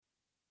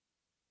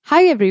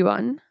Hi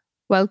everyone.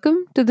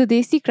 Welcome to the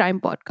Desi Crime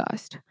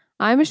Podcast.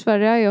 I'm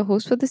Ishwarya, your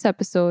host for this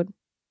episode.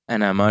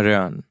 And I'm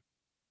Aryan.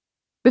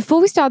 Before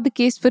we start the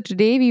case for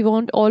today, we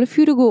want all of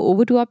you to go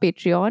over to our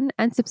Patreon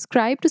and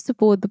subscribe to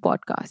support the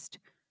podcast.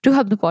 To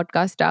help the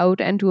podcast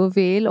out and to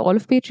avail all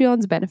of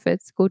Patreon's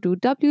benefits, go to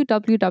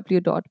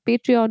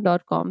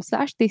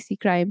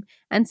www.patreon.com/desicrime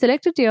and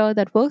select a tier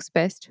that works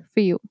best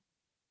for you.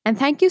 And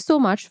thank you so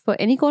much for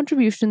any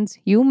contributions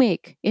you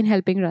make in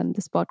helping run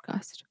this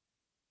podcast.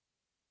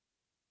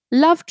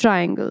 Love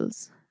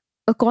triangles,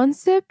 a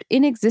concept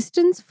in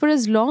existence for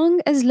as long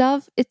as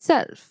love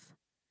itself.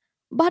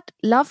 But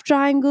love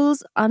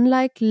triangles,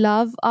 unlike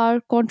love,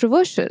 are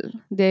controversial.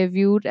 They're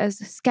viewed as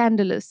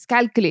scandalous,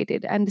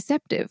 calculated, and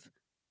deceptive.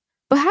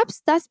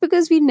 Perhaps that's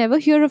because we never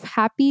hear of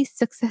happy,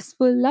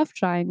 successful love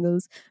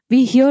triangles.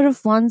 We hear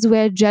of ones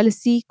where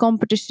jealousy,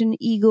 competition,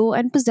 ego,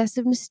 and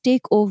possessiveness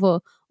take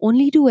over,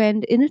 only to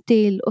end in a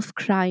tale of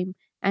crime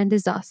and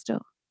disaster.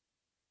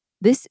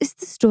 This is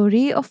the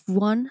story of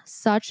one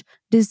such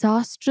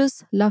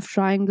disastrous love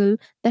triangle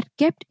that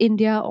kept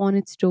India on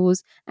its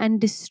toes and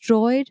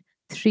destroyed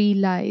three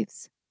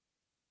lives.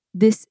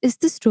 This is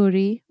the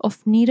story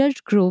of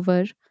Neeraj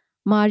Grover,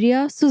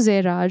 Maria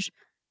Suzeraj,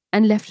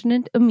 and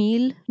Lieutenant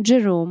Emile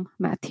Jerome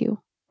Matthew.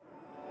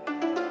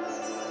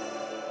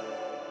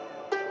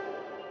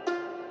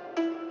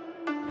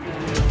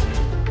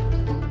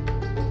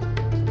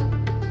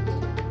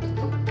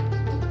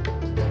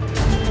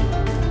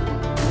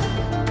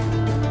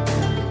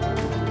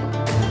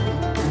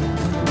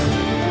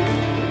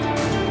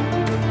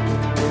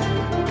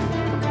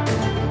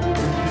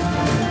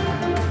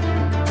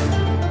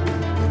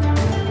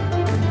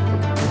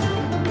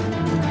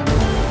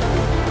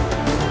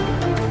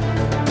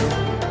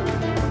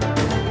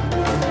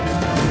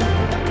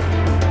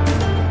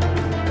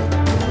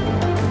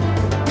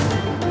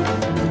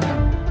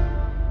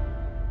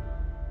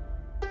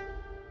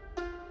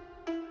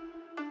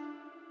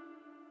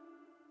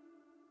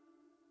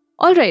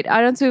 All right,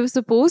 Aaron, so we were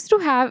supposed to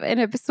have an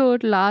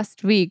episode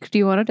last week. Do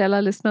you want to tell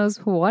our listeners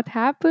what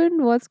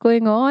happened? What's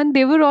going on?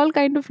 They were all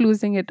kind of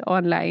losing it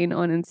online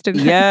on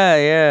Instagram.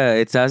 Yeah.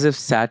 It's as if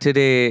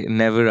Saturday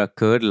never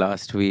occurred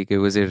last week. It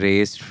was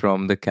erased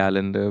from the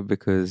calendar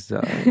because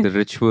the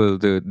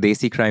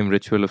Desi crime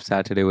ritual of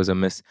Saturday was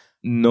amiss.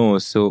 No,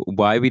 so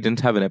why we didn't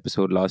have an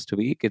episode last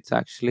week, it's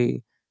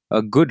actually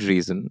a good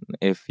reason,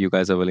 if you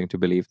guys are willing to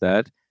believe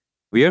that.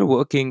 We are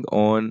working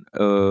on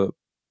a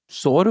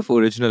sort of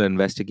original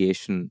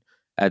investigation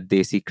at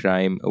Desi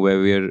Crime where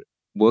we're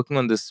working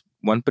on this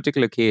one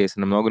particular case,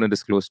 and I'm not going to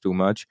disclose too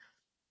much,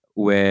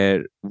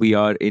 where we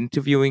are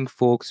interviewing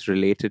folks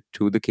related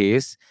to the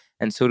case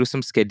and sort of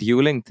some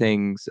scheduling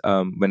things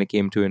when it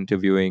came to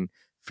interviewing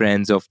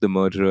friends of the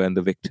murderer and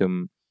the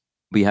victim.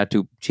 We had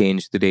to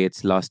change the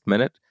dates last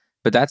minute.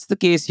 But that's the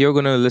case you're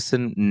going to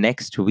listen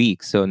next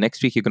week. So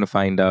next week, you're going to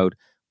find out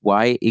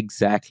why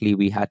exactly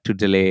we had to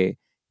delay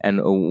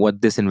and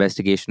what this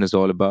investigation is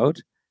all about.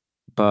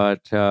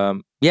 But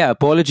yeah,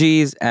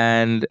 apologies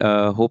and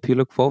hope you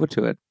look forward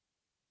to it.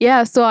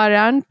 Yeah, so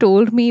Aryan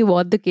told me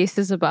what the case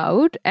is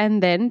about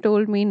and then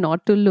told me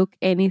not to look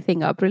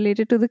anything up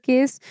related to the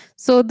case.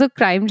 So the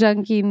crime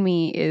junkie in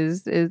me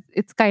is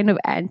it's kind of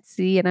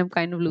antsy and I'm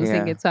kind of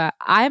losing Yeah, it. So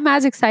I'm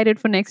as excited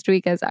for next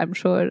week as I'm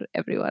sure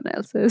everyone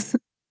else is.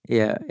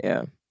 yeah.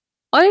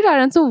 All right,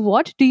 Aryan, so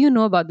what do you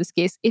know about this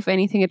case, if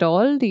anything at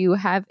all? Do you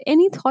have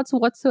any thoughts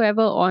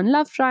whatsoever on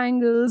love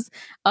triangles?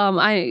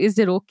 Is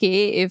it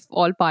okay if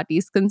all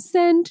parties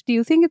consent? Do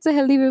you think it's a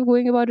healthy way of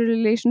going about a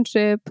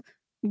relationship?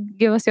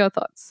 Give us your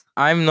thoughts.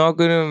 I'm not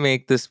going to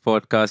make this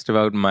podcast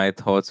about my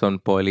thoughts on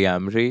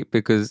polyamory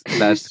because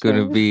that's going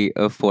to Sure. be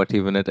a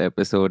 40-minute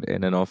episode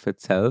in and of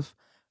itself.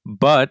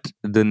 But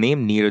the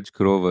name Neeraj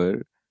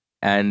Grover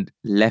and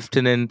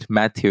Lieutenant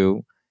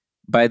Matthew,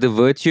 by the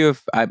virtue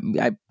of, I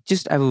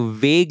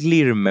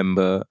vaguely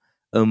remember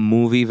a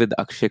movie with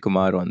Akshay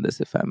Kumar on this,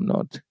 if I'm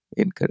not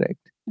incorrect.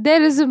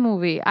 There is a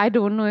movie. I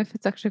don't know if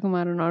it's Akshay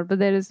Kumar or not, but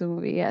there is a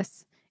movie,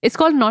 yes. It's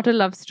called Not a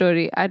Love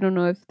Story. I don't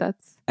know if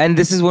that's. And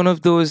this is one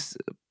of those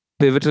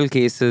pivotal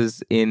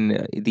cases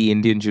in the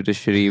Indian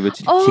judiciary which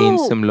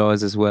changed Oh, some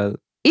laws as well.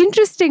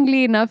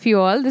 interestingly enough, you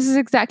all, this is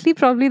exactly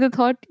probably the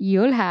thought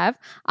you'll have.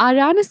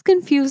 Aran is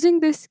confusing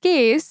this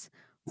case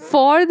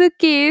for the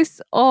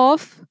case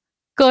of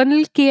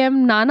Colonel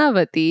K.M.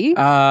 Nanavati.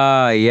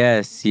 Ah,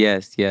 yes.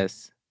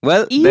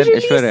 Well, then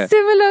Eerily Ishwarya.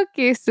 similar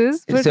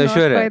cases, but So not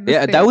Ishwarya, quite the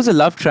yeah, that was same. a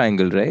love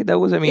triangle, right? That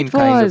was, I mean, It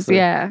kind of was, a.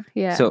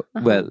 yeah. So,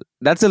 Uh-huh. well,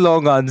 that's a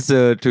long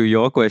answer to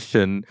your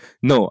question.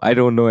 No, I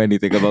don't know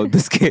anything about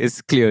this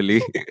case,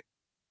 clearly.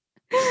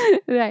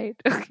 Right.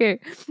 Okay.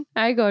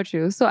 I got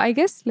you. So I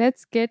guess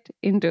let's get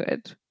into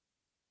it.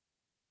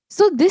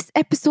 So this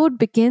episode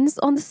begins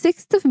on the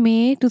 6th of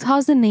May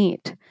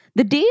 2008,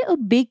 the day a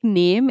big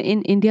name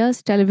in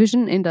India's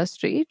television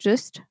industry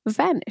just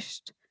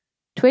vanished.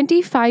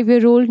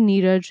 25-year-old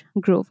Neeraj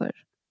Grover.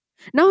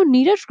 Now,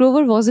 Neeraj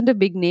Grover wasn't a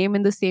big name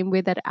in the same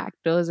way that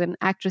actors and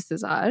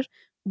actresses are,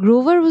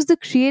 Grover was the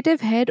creative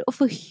head of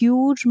a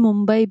huge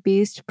Mumbai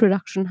based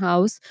production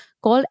house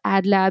called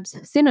AdLabs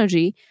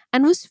Synergy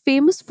and was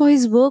famous for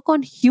his work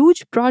on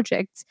huge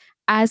projects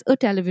as a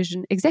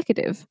television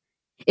executive.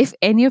 If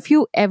any of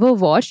you ever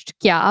watched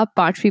Kya Aap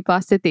Paanchvi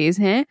Paas Se Tez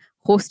Hain,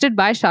 hosted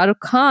by Shah Rukh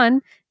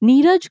Khan,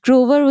 Neeraj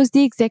Grover was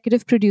the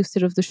executive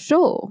producer of the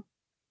show.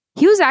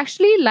 He was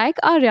actually, like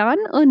Aryan,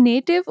 a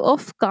native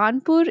of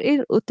Kanpur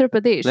in Uttar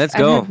Pradesh Let's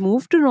and go. had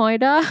moved to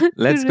Noida to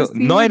Let's go. receive a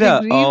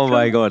Noida. degree Oh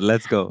my from, God.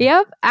 Let's go.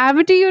 yep,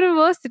 Amity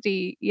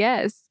University.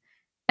 Yes.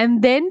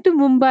 And then to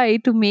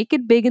Mumbai to make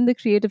it big in the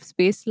creative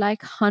space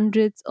like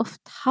hundreds of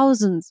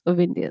thousands of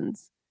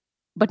Indians.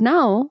 But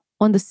now,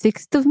 on the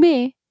 6th of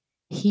May,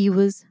 he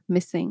was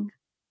missing.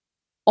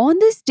 On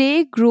this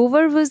day,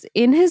 Grover was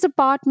in his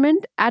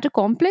apartment at a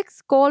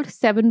complex called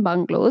Seven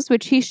Bungalows,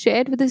 which he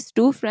shared with his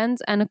two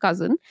friends and a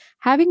cousin,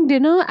 having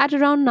dinner at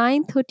around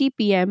 9:30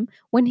 p.m.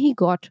 when he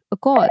got a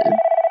call.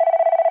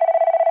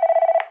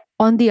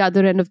 On the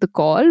other end of the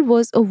call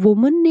was a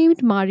woman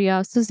named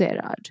Maria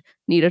Suzeraj,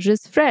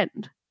 Neeraj's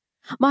friend.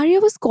 Maria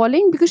was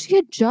calling because she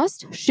had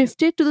just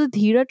shifted to the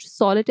Dheeraj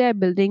Solitaire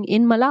building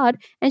in Malad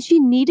and she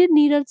needed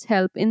Neeraj's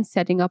help in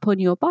setting up her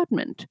new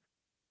apartment.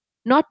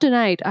 Not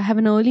tonight. I have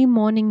an early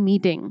morning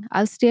meeting.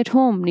 I'll stay at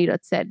home, Neeraj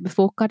said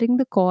before cutting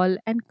the call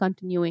and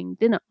continuing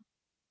dinner.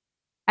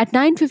 At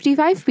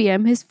 9:55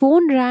 p.m., his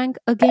phone rang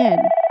again.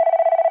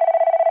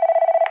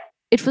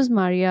 It was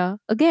Maria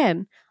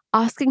again,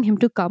 asking him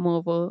to come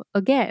over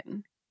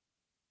again.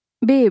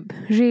 Babe,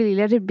 really,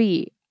 let it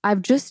be.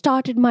 I've just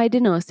started my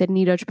dinner, said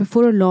Neeraj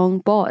before a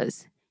long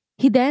pause.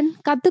 He then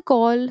cut the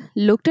call,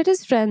 looked at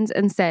his friends,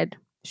 and said,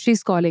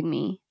 She's calling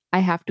me. I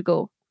have to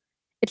go.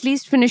 At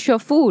least finish your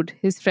food,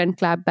 his friend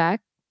clapped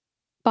back.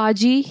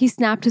 Paji, he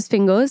snapped his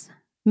fingers.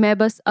 मैं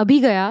बस अभी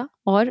गया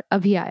और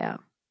अभी आया.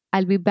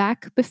 I'll be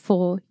back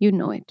before you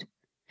know it.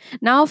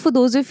 Now, for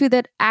those of you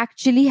that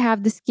actually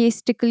have this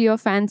case tickle your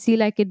fancy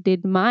like it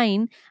did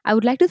mine, I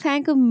would like to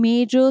thank a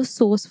major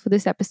source for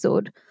this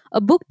episode. A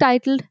book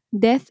titled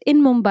Death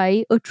in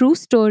Mumbai, a true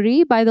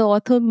story by the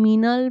author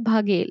Meenal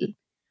Bhagel.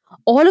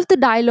 All of the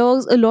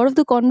dialogues, a lot of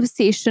the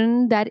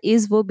conversation that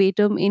is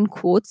verbatim in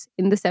quotes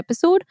in this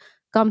episode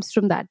comes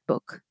from that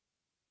book.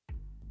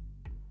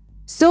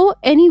 So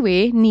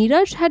anyway,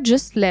 Neeraj had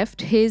just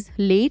left his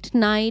late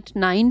night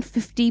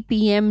 9:50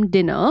 p.m.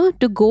 dinner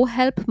to go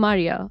help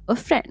Maria, a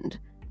friend.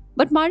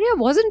 But Maria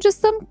wasn't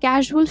just some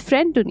casual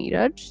friend to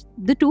Neeraj.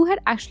 The two had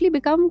actually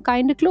become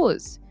kind of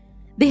close.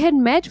 They had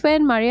met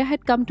when Maria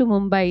had come to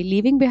Mumbai,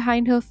 leaving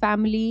behind her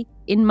family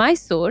in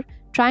Mysore,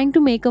 trying to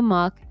make a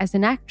mark as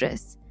an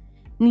actress.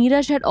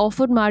 Neeraj had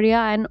offered Maria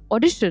an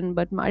audition,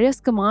 but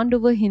Maria's command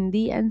over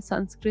Hindi and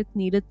Sanskrit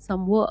needed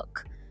some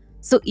work.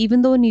 So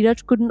even though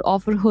Neeraj couldn't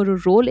offer her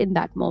a role in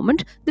that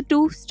moment, the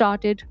two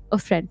started a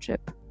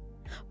friendship.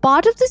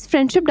 Part of this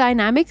friendship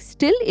dynamic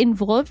still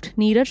involved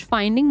Neeraj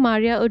finding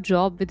Maria a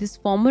job with his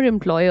former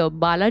employer,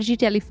 Balaji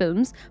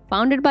Telefilms,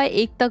 founded by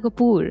Ekta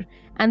Kapoor,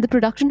 and the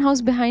production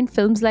house behind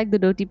films like The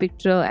Dirty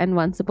Picture and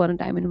Once Upon a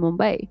Time in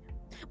Mumbai.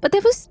 But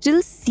there was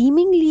still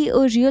seemingly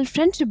a real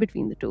friendship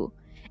between the two.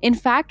 In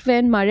fact,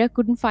 when Maria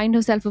couldn't find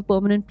herself a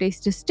permanent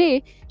place to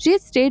stay, she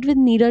had stayed with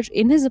Neeraj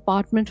in his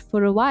apartment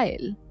for a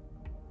while.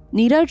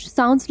 Neeraj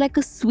sounds like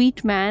a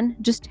sweet man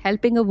just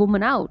helping a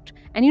woman out.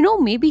 And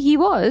maybe he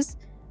was,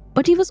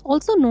 but he was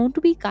also known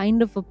to be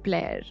kind of a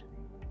player.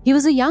 He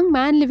was a young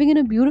man living in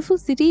a beautiful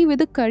city with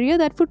a career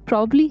that would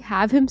probably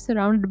have him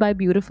surrounded by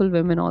beautiful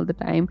women all the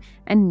time,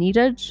 and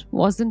Neeraj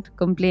wasn't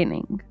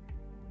complaining.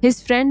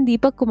 His friend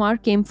Deepak Kumar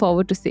came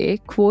forward to say,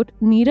 quote,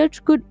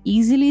 Neeraj could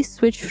easily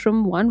switch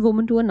from one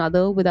woman to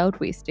another without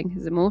wasting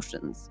his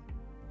emotions.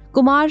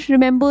 Kumar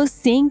remembers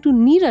saying to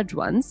Neeraj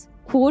once,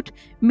 quote,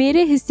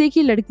 मेरे हिस्से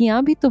की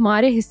लड़कियां भी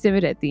तुम्हारे हिस्से में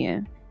रहती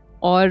हैं.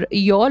 Or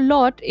your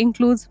lot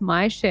includes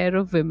my share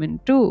of women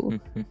too.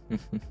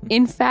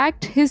 In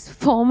fact, his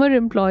former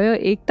employer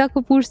Ekta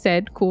Kapoor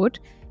said, quote,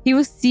 he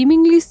was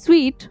seemingly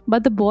sweet,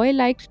 but the boy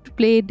liked to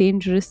play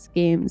dangerous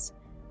games.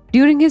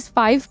 During his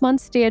 5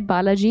 month stay at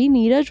Balaji,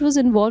 Neeraj was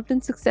involved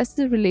in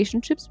successive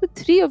relationships with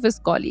three of his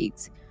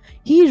colleagues.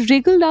 He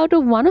wriggled out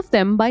of one of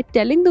them by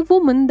telling the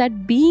woman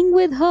that being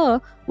with her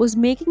was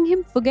making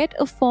him forget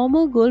a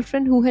former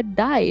girlfriend who had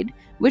died,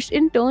 which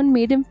in turn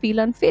made him feel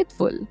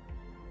unfaithful.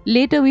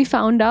 Later, we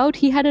found out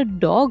he had a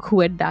dog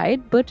who had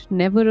died, but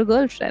never a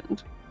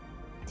girlfriend.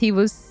 He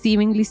was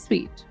seemingly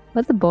sweet,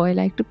 but the boy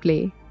liked to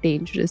play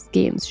dangerous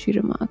games, she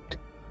remarked.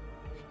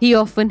 He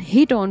often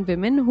hit on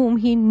women whom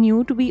he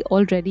knew to be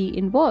already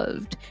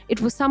involved. It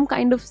was some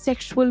kind of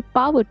sexual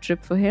power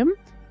trip for him,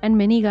 and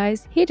many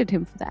guys hated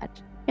him for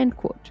that. End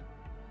quote.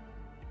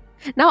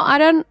 Now,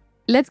 Aran,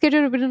 let's get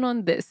your opinion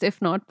on this,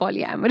 if not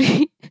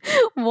polyamory.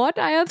 What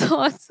are your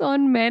thoughts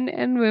on men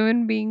and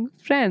women being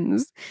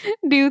friends?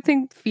 Do you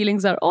think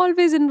feelings are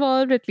always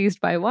involved, at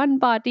least by one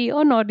party,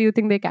 or not? Do you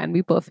think they can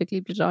be perfectly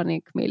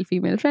platonic male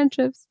female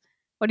friendships?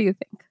 What do you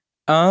think?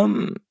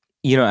 Um,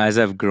 as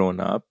I've grown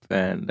up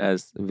and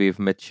as we've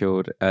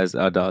matured as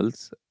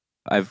adults,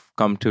 I've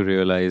come to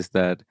realize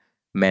that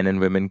men and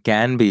women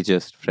can be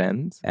just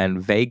friends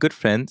and very good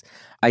friends.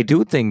 I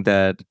do think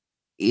that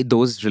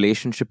those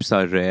relationships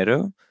are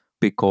rarer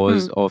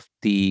because Hmm. of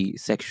the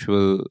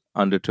sexual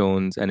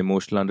undertones and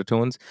emotional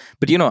undertones.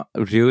 But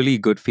really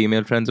good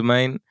female friends of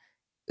mine,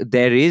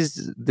 there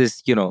is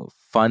this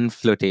fun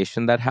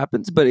flirtation that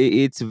happens, but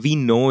it's we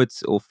know it's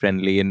so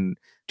friendly. And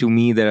to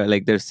me,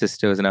 they're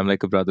sisters and I'm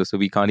like a brother, so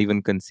we can't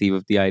even conceive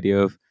of the idea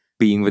of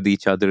being with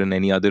each other in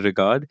any other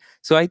regard.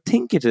 So I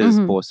think it is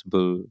Hmm.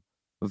 possible,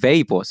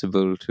 very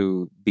possible,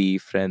 to be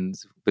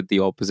friends with the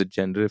opposite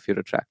gender if you're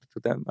attracted to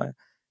them.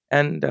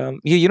 And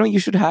you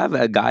should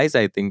have guys,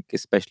 I think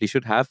especially,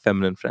 should have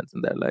feminine friends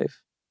in their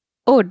life.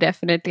 Oh,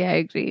 definitely, I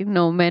agree.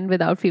 No, men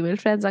without female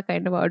friends are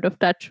kind of out of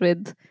touch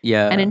with an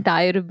Yeah,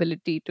 entire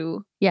ability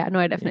to. Yeah, no,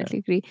 I yeah. definitely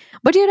agree.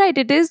 But you're right.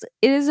 It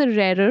is a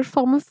rarer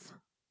form of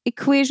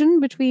equation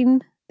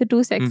between the two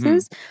Hmm.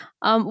 sexes.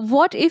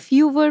 What if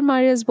you were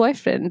Maria's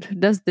boyfriend?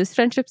 Does this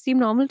friendship seem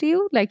normal to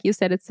you? Like you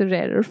said, it's a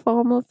rarer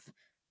form of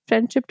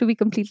friendship to be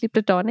completely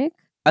platonic.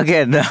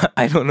 Again,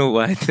 I don't know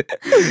why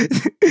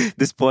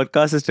this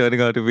podcast is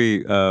turning out to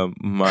be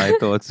my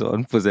thoughts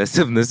on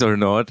possessiveness or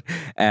not.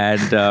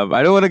 And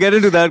I don't want to get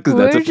into that because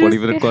that's a We're just.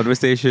 40-minute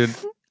conversation.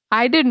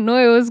 I didn't know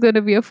it was going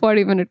to be a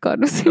 40-minute No, no,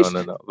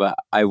 conversation. no. But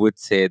I would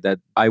say that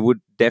I would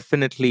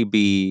definitely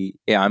be,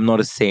 yeah, I'm not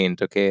a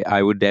saint, okay?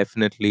 I would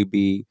definitely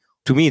be,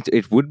 to me,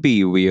 it would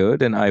be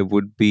weird and I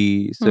would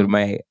be, sort Hmm. of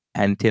my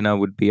antenna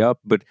would be up.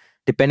 But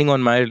depending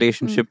on my Hmm.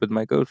 relationship with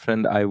my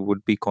girlfriend, I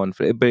would be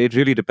confident. But it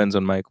really depends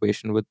on my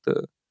equation with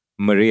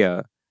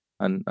Maria.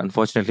 And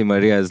unfortunately,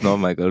 Maria is not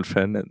my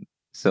girlfriend. And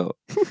so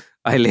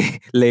I lay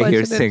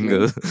here Fortunately.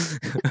 single.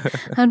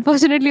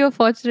 Unfortunately or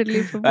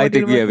fortunately, from I what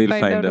you're think, yeah, about to we'll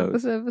find find out of out.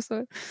 this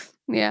episode.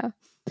 Yeah.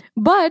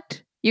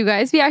 But you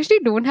guys, we actually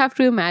don't have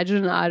to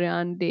imagine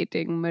Aryan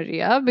dating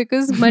Maria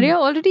because Maria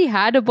already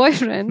had a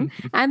boyfriend,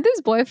 and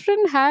this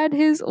boyfriend had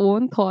his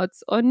own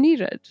thoughts on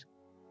Neeraj.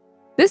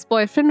 This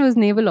boyfriend was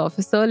naval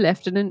officer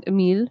Lieutenant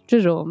Emile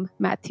Jerome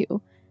Matthew.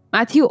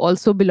 Matthew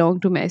also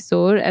belonged to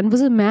Mysore and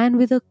was a man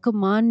with a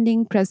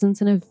commanding presence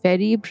and a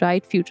very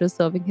bright future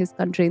serving his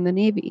country in the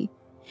Navy.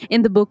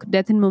 In the book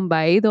Death in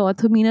Mumbai, the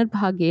author Meenar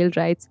Bhagel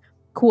writes,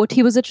 quote,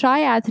 he was a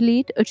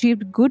triathlete,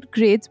 achieved good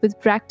grades with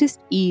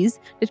practiced ease,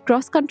 did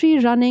cross-country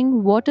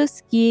running, water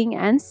skiing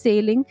and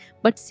sailing,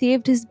 but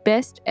saved his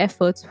best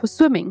efforts for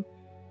swimming.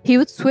 He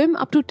would swim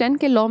up to 10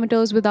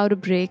 kilometers without a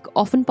break,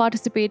 often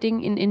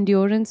participating in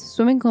endurance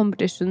swimming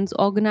competitions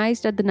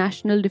organized at the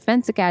National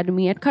Defense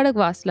Academy at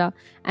Khadagwasla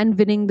and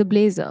winning the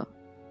Blazer.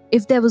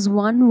 If there was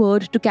one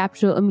word to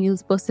capture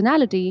Emil's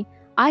personality,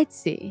 I'd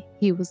say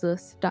he was a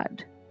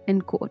stud.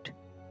 End quote.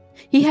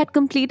 He had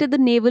completed the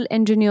Naval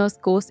Engineers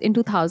course in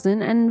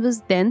 2000 and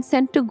was then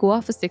sent to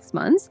Goa for 6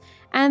 months.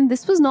 And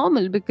this was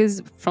normal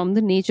because, from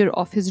the nature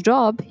of his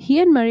job, he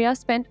and Maria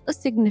spent a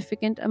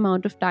significant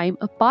amount of time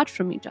apart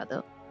from each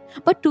other.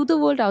 But to the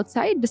world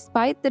outside,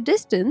 despite the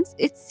distance,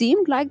 it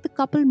seemed like the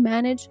couple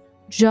managed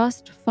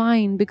just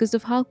fine because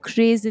of how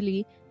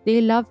crazily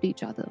they loved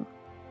each other.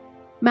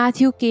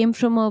 Matthew came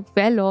from a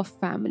well off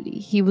family.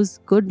 He was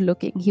good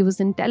looking, he was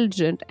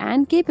intelligent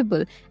and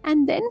capable,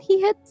 and then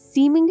he had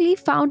seemingly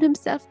found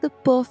himself the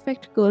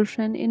perfect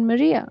girlfriend in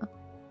Maria.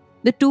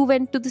 The two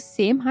went to the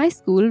same high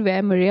school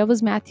where Maria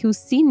was Matthew's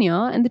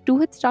senior, and the two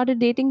had started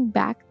dating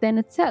back then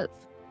itself.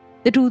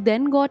 The two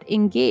then got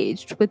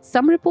engaged, with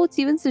some reports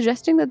even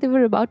suggesting that they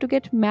were about to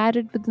get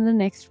married within the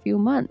next few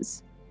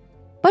months.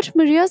 But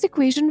Maria's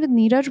equation with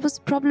Neeraj was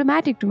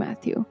problematic to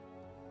Matthew.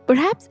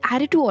 Perhaps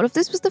added to all of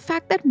this was the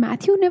fact that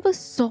Matthew never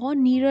saw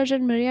Neeraj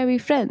and Maria be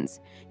friends.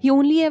 He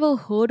only ever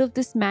heard of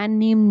this man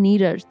named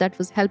Neeraj that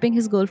was helping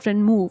his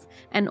girlfriend move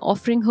and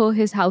offering her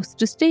his house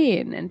to stay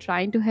in and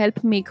trying to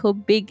help make her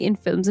big in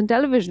films and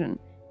television.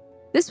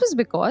 This was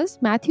because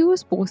Matthew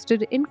was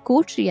posted in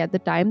Kochi at the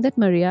time that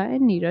Maria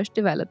and Neeraj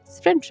developed this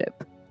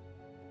friendship.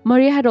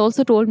 Maria had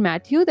also told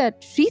Matthew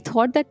that she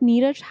thought that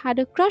Neeraj had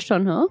a crush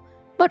on her,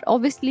 but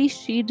obviously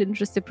she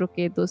didn't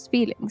reciprocate those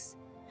feelings.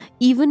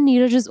 Even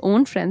Neeraj's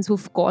own friends,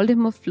 who've called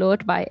him a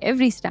flirt by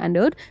every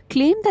standard,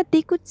 claimed that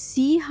they could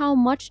see how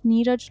much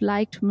Neeraj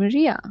liked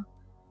Maria.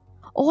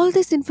 All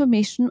this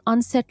information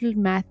unsettled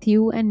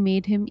Matthew and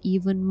made him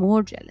even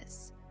more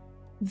jealous.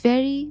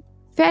 Very,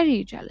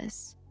 very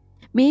jealous.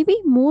 Maybe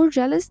more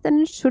jealous than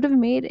it should have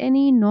made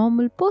any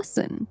normal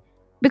person,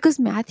 because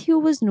Matthew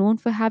was known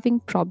for having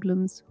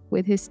problems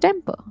with his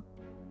temper.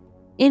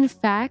 In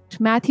fact,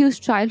 Matthew's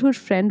childhood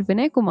friend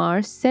Vinay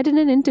Kumar said in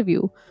an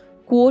interview,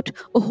 quote,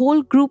 a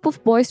whole group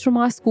of boys from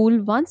our school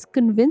once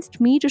convinced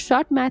me to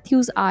shut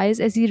Matthew's eyes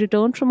as he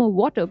returned from a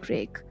water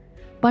break.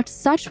 But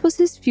such was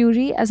his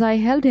fury as I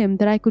held him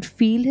that I could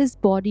feel his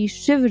body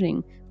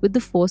shivering with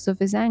the force of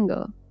his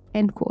anger.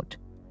 End quote.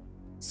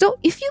 So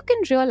if you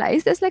can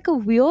realize, there's like a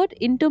weird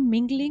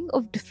intermingling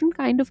of different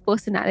kind of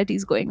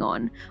personalities going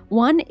on.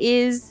 One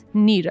is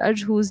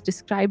Neeraj, who's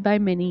described by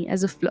many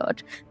as a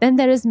flirt. Then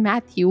there is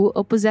Matthew,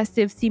 a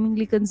possessive,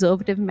 seemingly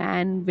conservative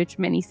man, which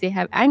many say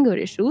have anger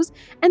issues.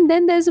 And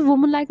then there's a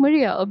woman like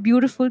Maria, a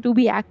beautiful to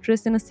be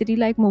actress in a city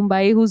like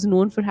Mumbai who's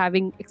known for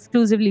having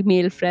exclusively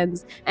male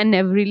friends and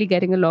never really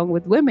getting along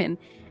with women.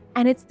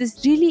 And it's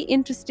this really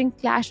interesting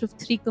clash of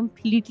three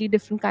completely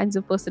different kinds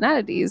of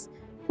personalities,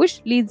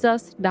 which leads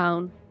us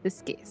down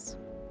this case.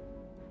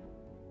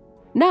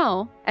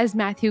 Now, as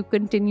Matthew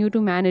continued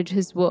to manage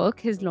his work,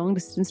 his long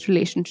distance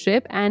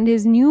relationship, and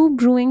his new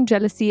brewing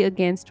jealousy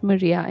against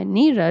Maria and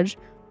Neeraj,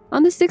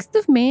 on the 6th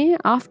of May,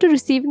 after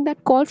receiving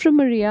that call from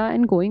Maria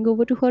and going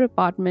over to her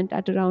apartment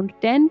at around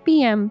 10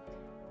 p.m.,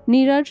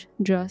 Neeraj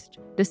just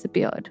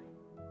disappeared.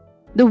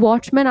 The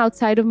watchman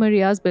outside of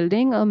Maria's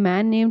building, a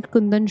man named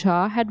Kundan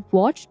Jha, had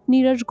watched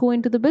Neeraj go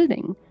into the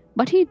building,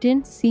 but he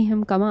didn't see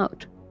him come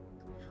out.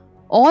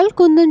 All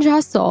Kundan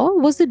Jha saw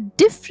was a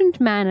different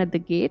man at the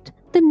gate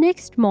the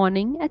next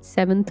morning at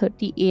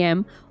 7:30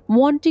 a.m.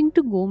 wanting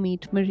to go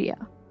meet Maria.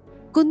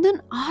 Kundan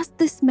asked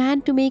this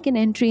man to make an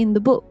entry in the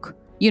book,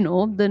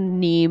 the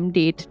name,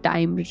 date,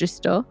 time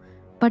register,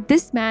 but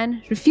this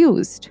man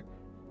refused.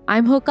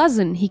 I'm her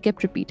cousin, he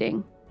kept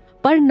repeating.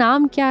 Par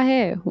naam kya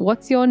hai?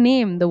 What's your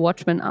name? The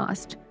watchman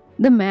asked.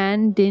 The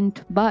man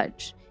didn't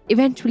budge,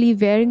 eventually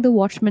wearing the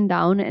watchman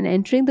down and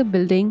entering the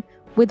building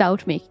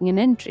without making an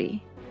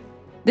entry.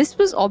 This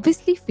was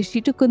obviously fishy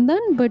to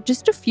Kundan, but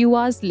just a few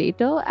hours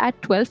later at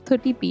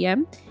 12:30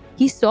 p.m.,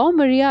 he saw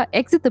Maria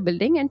exit the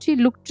building and she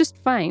looked just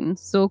fine,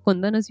 so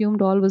Kundan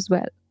assumed all was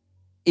well.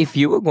 If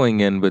you were going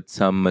in with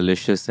some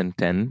malicious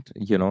intent,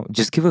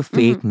 just give a Mhm.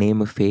 fake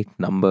name, a fake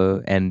number,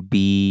 and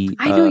be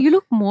I know you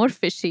look more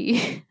fishy.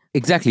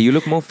 exactly. You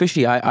look more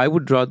fishy. I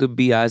would rather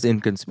be as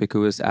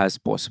inconspicuous as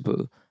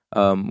possible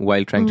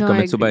while trying to No, I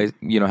commit. So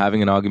agree. by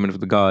having an argument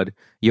with the guard,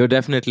 you're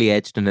definitely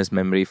etched in his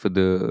memory for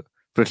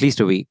at least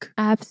a week.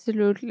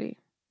 Absolutely.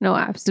 No,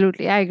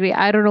 absolutely. I agree.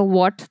 I don't know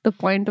what the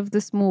point of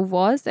this move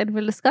was, and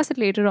we'll discuss it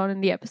later on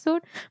in the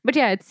episode. But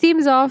yeah, it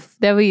seems off.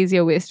 There were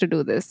easier ways to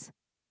do this.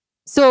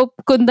 So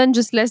Kundan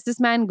just lets this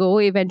man go,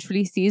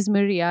 eventually sees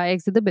Maria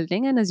exit the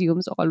building, and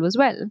assumes all was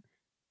well.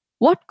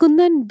 What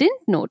Kundan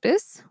didn't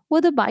notice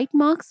were the bite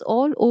marks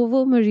all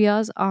over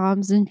Maria's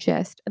arms and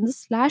chest and the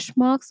slash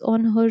marks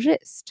on her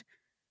wrist.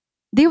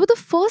 They were the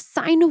first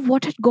sign of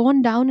what had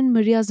gone down in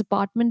Maria's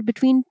apartment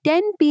between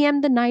 10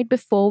 p.m. the night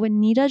before when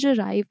Neeraj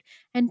arrived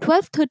and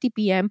 12:30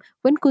 p.m.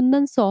 when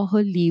Kundan saw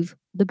her leave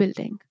the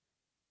building.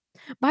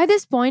 By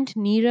this point,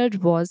 Neeraj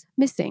was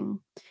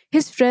missing.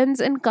 His friends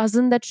and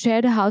cousin that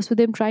shared a house with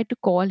him tried to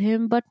call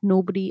him, but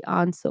nobody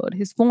answered.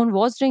 His phone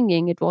was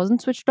ringing, it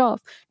wasn't switched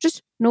off,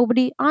 just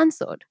nobody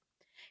answered.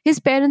 His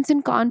parents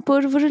in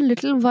Kanpur were a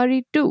little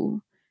worried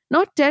too.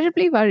 Not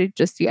terribly worried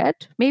just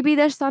yet. Maybe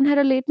their son had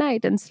a late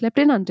night and slept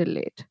in until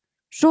late.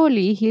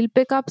 Surely he'll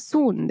pick up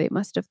soon, they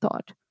must have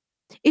thought.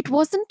 It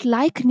wasn't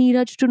like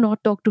Neeraj to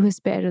not talk to his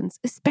parents,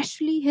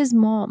 especially his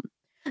mom.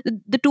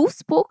 The two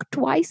spoke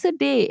twice a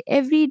day,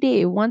 every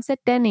day, once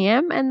at 10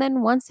 a.m. and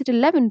then once at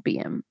 11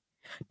 p.m.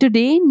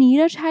 Today,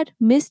 Neeraj had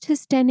missed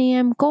his 10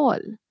 a.m. call.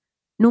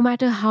 No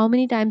matter how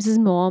many times his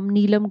mom,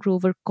 Neelam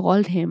Grover,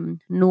 called him,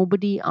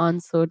 nobody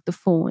answered the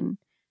phone.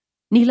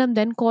 Neelam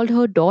then called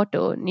her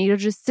daughter,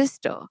 Neeraj's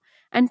sister,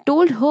 and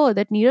told her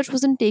that Neeraj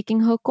wasn't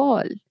taking her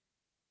call.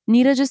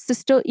 Neeraj's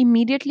sister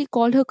immediately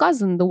called her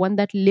cousin, the one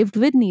that lived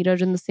with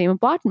Neeraj in the same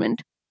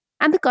apartment,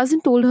 and the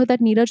cousin told her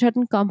that Neeraj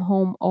hadn't come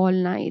home all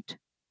night.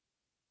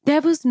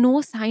 There was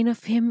no sign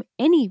of him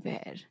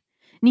anywhere.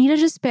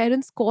 Neeraj's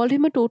parents called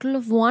him a total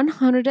of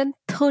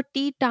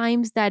 130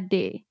 times that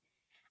day,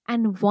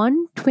 and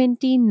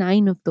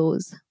 129 of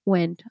those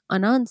went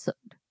unanswered.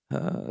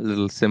 A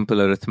little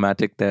simple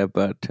arithmetic there,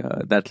 but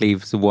that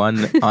leaves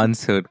one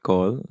answered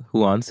call.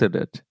 Who answered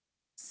it?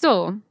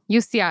 So,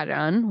 you see,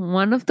 Aryan,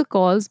 one of the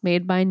calls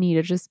made by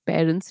Neeraj's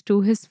parents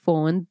to his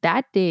phone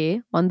that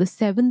day on the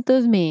 7th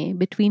of May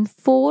between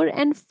 4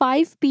 and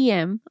 5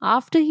 p.m.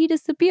 after he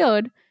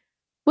disappeared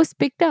was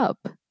picked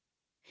up.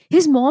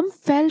 His mom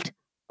felt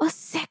a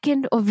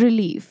second of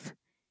relief.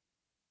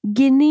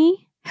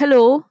 Guinea,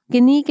 hello,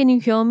 Guinea, can you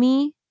hear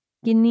me?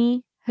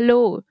 Guinea,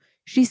 hello.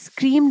 She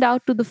screamed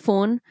out to the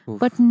phone,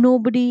 but Oof.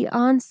 nobody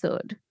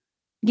answered.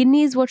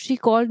 Guinea is what she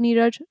called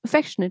Neeraj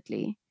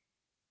affectionately.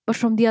 But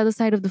from the other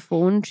side of the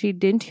phone, she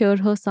didn't hear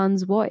her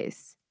son's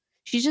voice.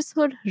 She just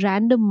heard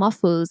random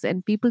muffles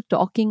and people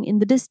talking in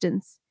the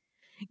distance.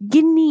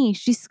 Guinea,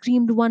 she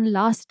screamed one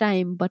last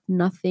time, but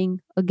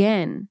nothing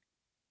again.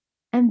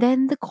 And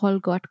then the call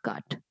got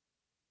cut.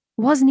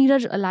 Was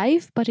Neeraj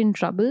alive but in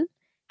trouble?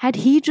 Had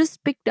he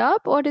just picked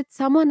up, or did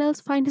someone else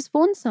find his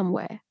phone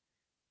somewhere?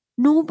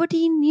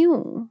 Nobody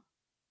knew.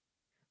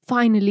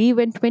 Finally,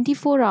 when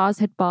 24 hours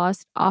had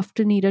passed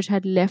after Neeraj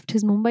had left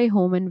his Mumbai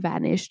home and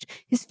vanished,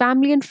 his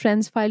family and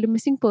friends filed a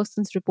missing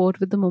persons report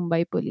with the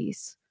Mumbai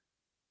police.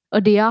 A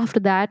day after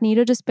that,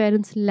 Neeraj's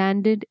parents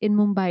landed in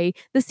Mumbai,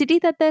 the city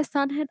that their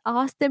son had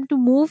asked them to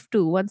move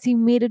to once he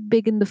made it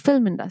big in the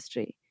film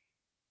industry.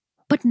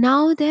 But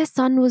now their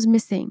son was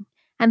missing,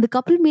 and the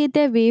couple made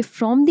their way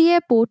from the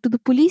airport to the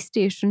police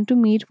station to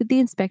meet with the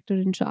inspector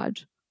in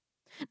charge.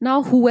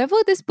 Now, whoever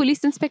this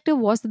police inspector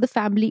was that the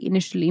family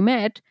initially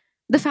met,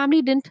 the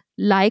family didn't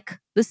like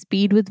the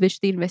speed with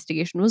which the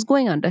investigation was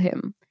going under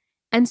him.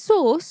 And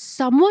so,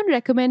 someone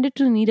recommended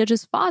to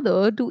Neeraj's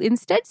father to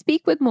instead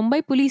speak with Mumbai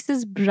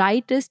Police's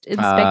brightest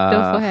inspector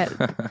for Ah,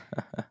 help.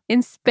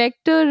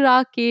 Inspector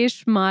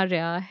Rakesh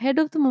Maurya, head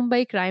of the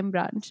Mumbai Crime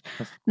Branch.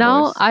 of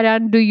Now, course.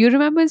 Aryan, do you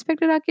remember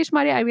Inspector Rakesh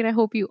Maurya? I mean, I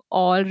hope you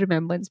all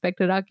remember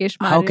Inspector Rakesh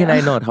How can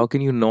Maurya. I not? How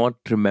can you not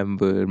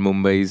remember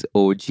Mumbai's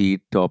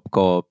OG top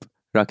cop,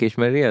 Rakesh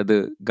Maria,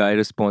 the guy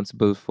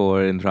responsible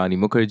for Rani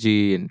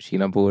Mukherjee and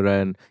Sheena Bora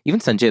and even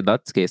Sanjay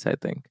Dutt's case, I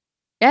think.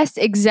 Yes,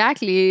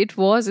 exactly. It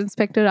was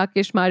Inspector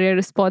Rakesh Maurya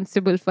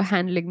responsible for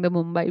handling the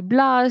Mumbai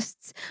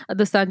blasts,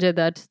 the Sanjay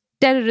Dutt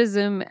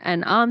terrorism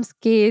and arms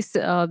case,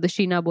 the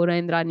Sheena Bora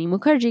and Rani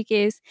Mukherjee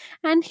case.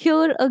 And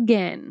here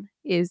again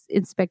is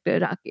Inspector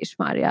Rakesh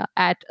Maurya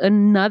at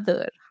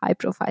another high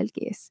profile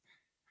case.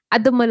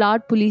 At the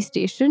Malad police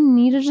station,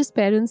 Neeraj's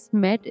parents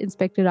met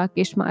Inspector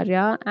Rakesh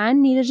Maurya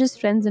and Neeraj's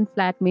friends and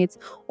flatmates,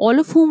 all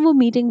of whom were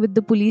meeting with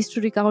the police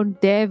to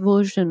recount their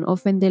version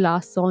of when they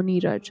last saw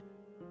Neeraj.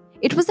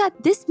 It was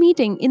at this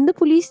meeting in the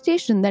police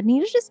station that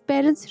Neeraj's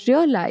parents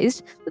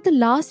realized that the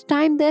last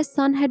time their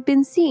son had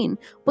been seen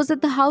was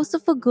at the house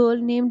of a girl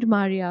named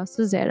Maria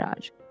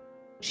Suzeraj.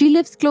 She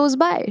lives close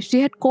by.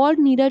 She had called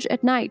Neeraj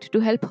at night to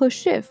help her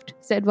shift,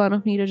 said one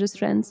of Neeraj's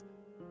friends.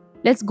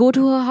 Let's go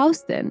to her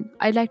house then.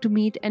 I'd like to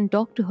meet and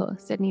talk to her,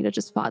 said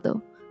Neeraj's father.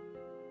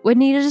 When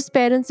Neeraj's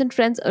parents and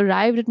friends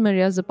arrived at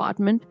Maria's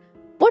apartment,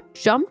 what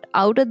jumped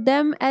out at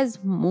them as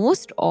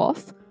most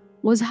off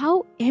was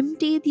how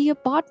empty the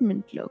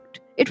apartment looked.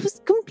 It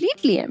was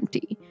completely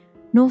empty.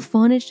 No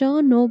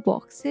furniture, no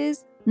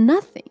boxes,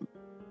 nothing.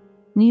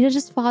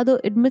 Neeraj's father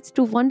admits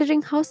to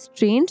wondering how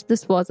strange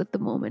this was at the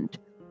moment.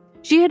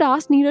 She had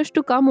asked Neeraj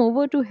to come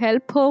over to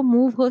help her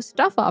move her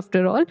stuff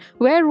after all.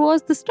 Where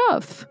was the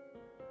stuff?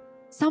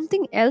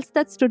 Something else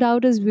that stood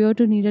out as weird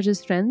to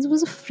Neeraj's friends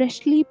was a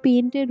freshly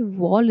painted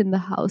wall in the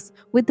house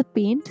with the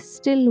paint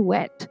still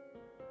wet.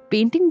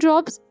 Painting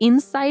jobs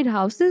inside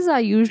houses are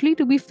usually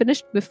to be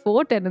finished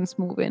before tenants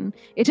move in.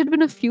 It had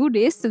been a few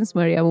days since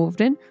Maria moved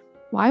in.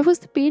 Why was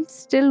the paint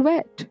still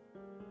wet?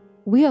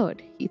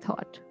 Weird, he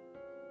thought.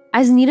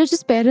 As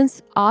Neeraj's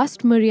parents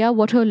asked Maria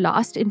what her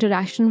last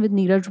interaction with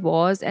Neeraj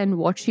was and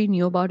what she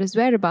knew about his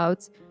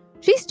whereabouts,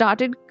 she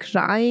started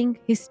crying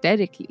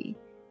hysterically.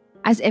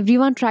 As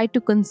everyone tried to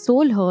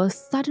console her,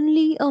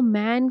 suddenly a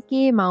man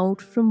came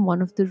out from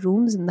one of the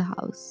rooms in the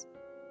house.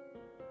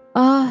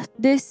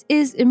 This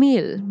is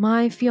Emile,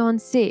 my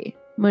fiancé,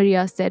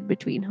 Maria said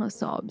between her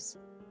sobs.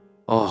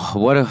 Oh,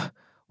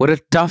 what a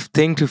tough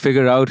thing to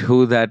figure out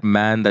who that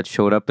man that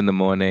showed up in the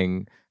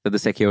morning that the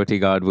security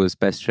guard was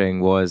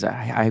pestering was.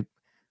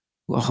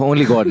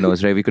 Only God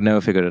knows, right? We could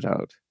never figure it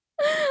out.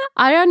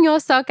 Aryan, your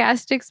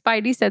sarcastic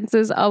spidey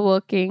senses are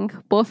working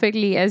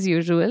perfectly as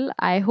usual.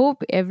 I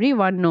hope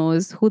everyone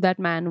knows who that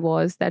man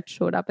was that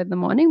showed up in the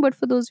morning, but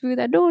for those of you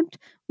that don't,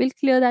 we'll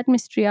clear that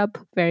mystery up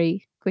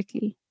very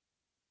quickly.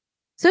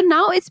 So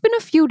now it's been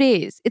a few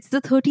days. It's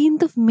the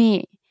 13th of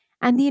May,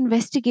 and the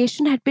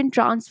investigation had been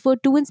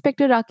transferred to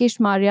Inspector Rakesh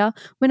Maurya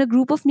when a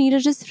group of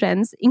Neeraj's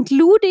friends,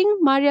 including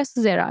Maria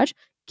Suzeraj,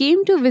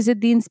 came to visit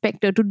the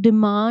inspector to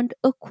demand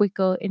a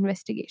quicker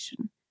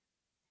investigation.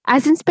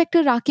 As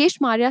Inspector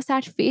Rakesh Maurya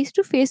sat face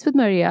to face with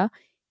Maria,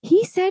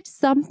 he said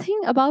something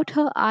about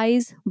her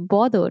eyes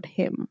bothered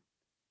him.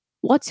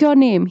 What's your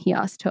name? He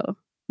asked her.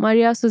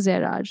 Maria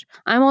Suzeraj.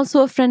 I'm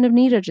also a friend of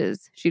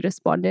Neeraj's, she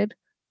responded.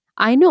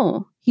 I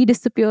know, he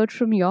disappeared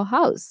from your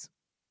house.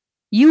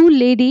 You,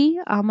 lady,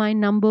 are my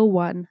number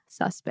one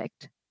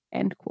suspect.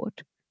 End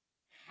quote.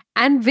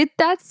 And with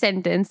that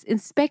sentence,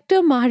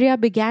 Inspector Maria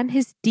began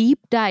his deep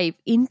dive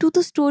into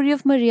the story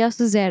of Maria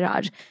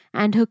Suzeraj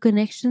and her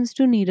connections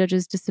to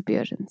Neeraj's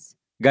disappearance.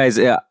 Guys,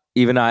 yeah,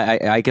 even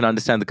I can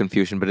understand the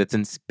confusion, but it's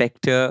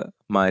Inspector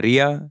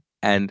Maria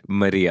and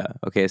Maria.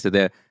 Okay, so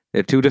there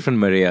are two different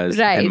Marias and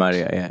Right.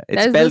 Maria. Yeah,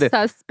 it's There's the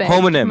spelled suspect,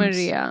 homonyms.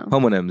 Maria.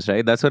 Homonyms,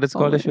 right? That's what it's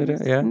called, Ashwarya.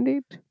 Homonyms, Yeah,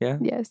 indeed. yeah.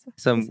 Yes, yes,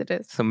 Some it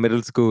is. some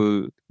middle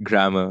school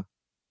grammar,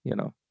 you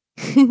know.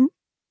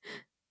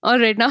 All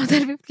right, now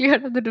that we've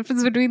cleared up the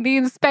difference between the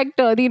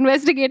inspector, the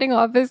investigating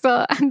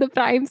officer, and the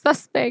prime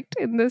suspect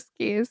in this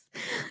case,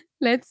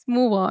 let's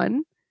move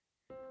on.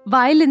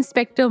 While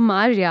Inspector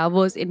Maria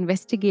was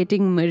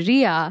investigating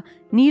Maria,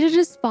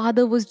 Neeraj's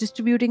father was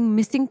distributing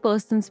missing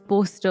persons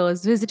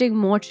posters, visiting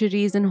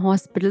mortuaries and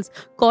hospitals,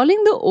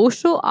 calling the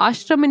Osho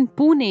ashram in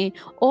Pune,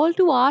 all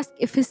to ask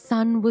if his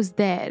son was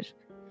there.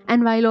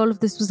 And while all of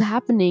this was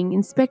happening,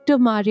 Inspector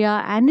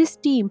Maria and his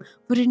team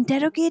were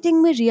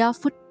interrogating Maria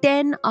for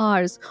 10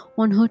 hours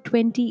on her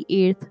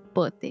 28th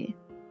birthday.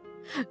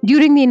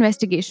 During the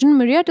investigation,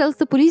 Maria tells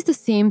the police the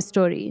same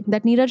story,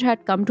 that Neeraj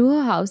had come to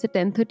her house at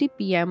 10:30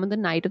 p.m. on the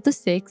night of the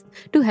 6th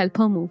to help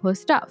her move her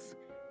stuff.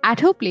 At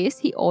her place,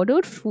 he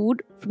ordered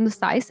food from the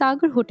Sai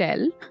Sagar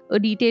Hotel, a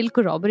detail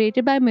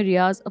corroborated by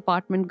Maria's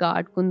apartment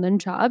guard Kundan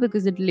Jha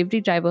because the delivery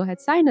driver had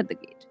signed at the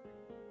gate.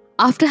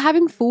 After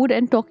having food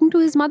and talking to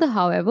his mother,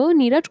 however,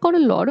 Neeraj got a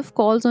lot of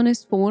calls on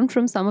his phone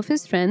from some of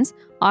his friends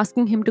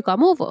asking him to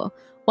come over.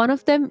 One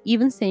of them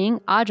even saying,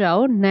 "Aa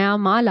jao, naya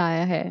maal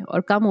aaya hai,"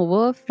 or "come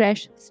over,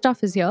 fresh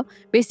stuff is here,"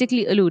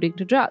 basically alluding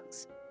to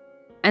drugs.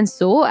 And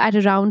so, at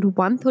around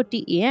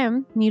 1:30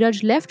 a.m.,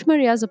 Neeraj left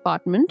Maria's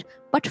apartment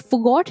but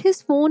forgot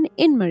his phone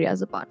in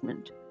Maria's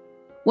apartment.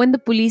 When the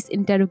police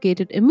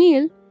interrogated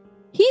Emil,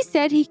 he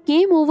said he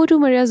came over to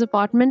Maria's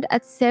apartment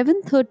at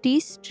 7:30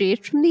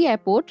 straight from the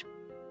airport.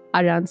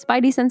 Aran's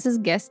spidey senses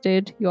guessed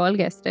it, you all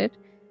guessed it.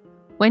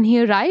 When he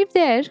arrived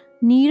there,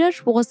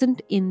 Neeraj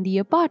wasn't in the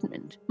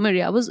apartment.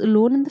 Maria was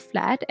alone in the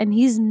flat and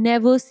he's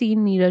never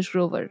seen Neeraj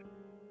Grover.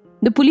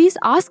 The police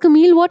asked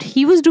Camille what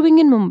he was doing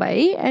in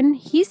Mumbai, and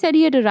he said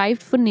he had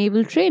arrived for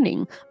naval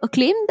training, a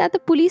claim that the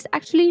police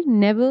actually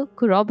never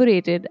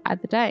corroborated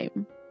at the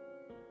time.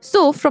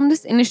 So, from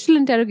this initial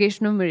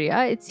interrogation of Maria,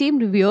 it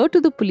seemed weird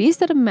to the police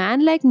that a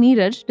man like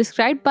Neeraj,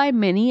 described by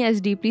many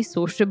as deeply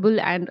sociable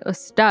and a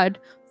stud,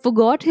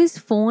 forgot his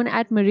phone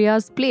at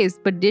Maria's place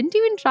but didn't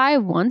even try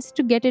once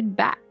to get it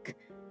back.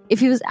 If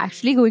he was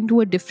actually going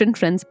to a different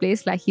friend's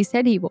place like he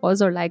said he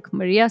was, or like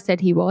Maria said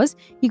he was,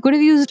 he could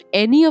have used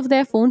any of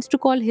their phones to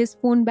call his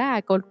phone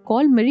back or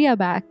call Maria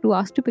back to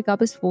ask to pick up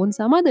his phone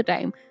some other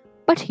time.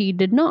 But he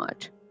did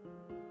not.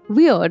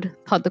 Weird,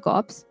 thought the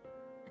cops.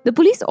 The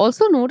police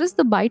also noticed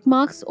the bite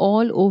marks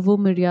all over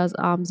Maria's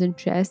arms and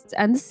chest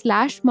and the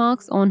slash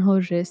marks on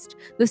her wrist,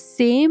 the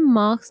same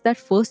marks that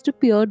first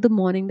appeared the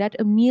morning that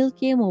Emil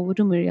came over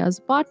to Maria's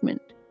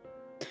apartment.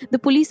 The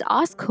police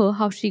ask her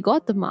how she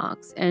got the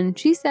marks, and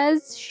she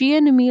says she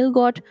and Emil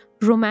got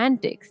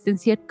romantic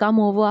since he had come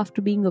over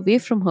after being away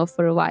from her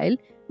for a while,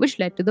 which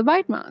led to the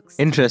bite marks.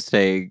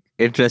 Interesting.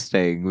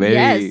 Interesting. Very,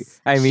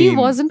 Yes, I she mean,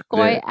 wasn't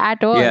coy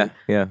at all. yeah,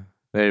 yeah.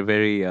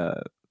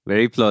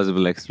 Very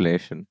plausible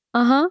explanation.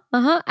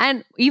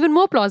 And even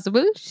more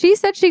plausible, she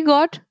said she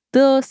got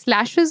the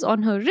slashes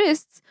on her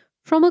wrists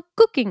from a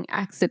cooking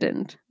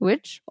accident,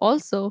 which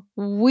also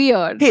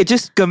weird. Hey,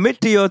 just commit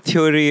to your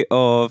theory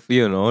of,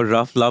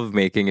 rough love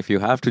making. If you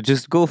have to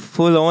just go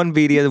full on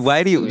BDS,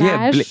 why do you,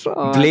 Slash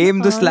on blame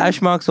the her.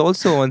 slash marks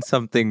also on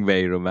something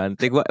very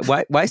romantic?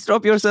 Why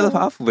stop yourself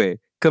halfway?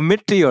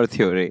 Commit to your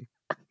theory.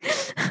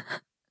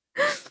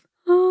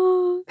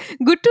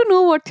 Good to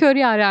know what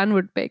theory Aryan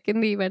would pick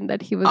in the event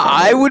that he was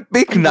I ever would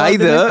pick involved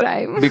in a neither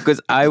crime.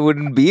 because I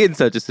wouldn't be in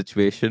such a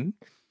situation.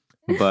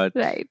 But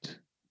Right.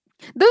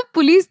 The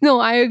police, no,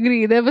 I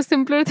agree. There were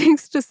simpler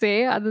things to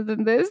say other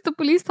than this. The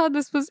police thought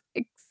this was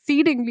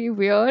exceedingly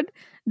weird.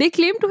 They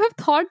claim to have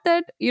thought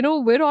that,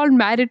 we're all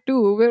married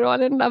too. We're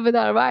all in love with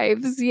our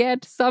wives.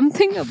 Yet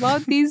something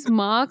about these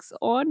marks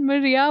on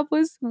Maria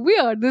was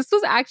weird. This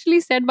was actually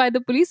said by the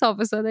police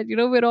officer that,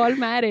 we're all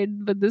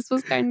married, but this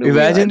was kind of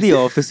imagine weird. the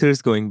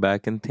officers going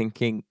back and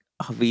thinking,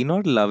 are we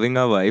not loving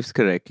our wives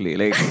correctly?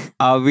 Like,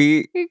 are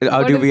we, Like, or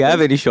what do is we have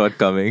this? any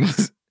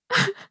shortcomings?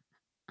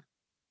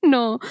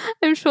 No,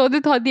 I'm sure they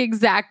thought the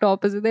exact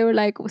opposite. They were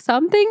like,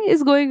 something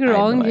is going I know,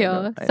 wrong I know,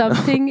 here. I know.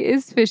 Something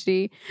is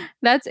fishy.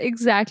 That's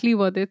exactly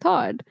what they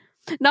thought.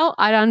 Now,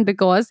 Aran,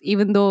 because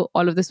even though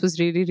all of this was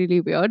really, really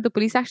weird, the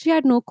police actually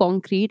had no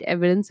concrete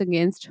evidence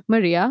against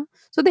Maria.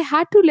 So they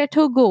had to let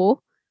her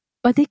go.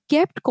 But they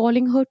kept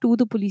calling her to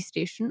the police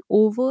station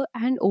over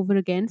and over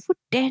again for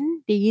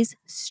 10 days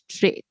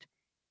straight.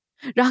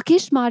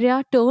 Rakesh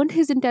Maria turned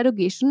his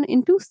interrogation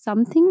into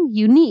something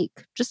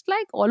unique, just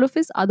like all of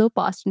his other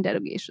past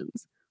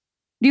interrogations.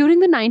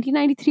 During the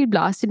 1993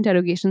 blast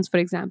interrogations, for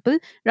example,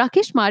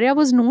 Rakesh Maria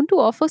was known to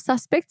offer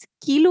suspects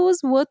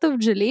kilos worth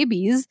of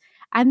jalebis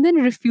and then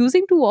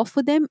refusing to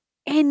offer them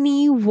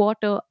any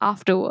water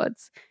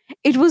afterwards.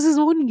 It was his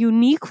own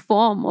unique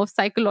form of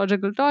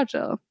psychological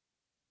torture.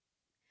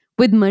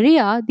 With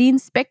Maria, the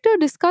inspector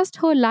discussed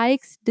her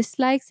likes,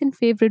 dislikes, and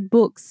favorite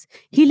books.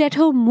 He let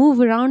her move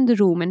around the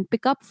room and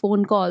pick up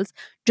phone calls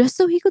just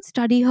so he could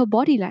study her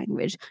body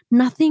language.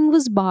 Nothing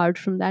was barred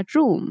from that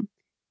room.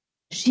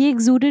 She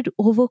exuded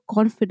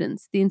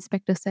overconfidence, the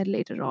inspector said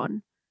later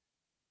on.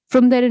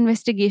 From their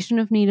investigation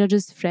of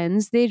Neeraj's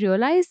friends, they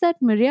realized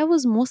that Maria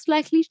was most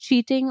likely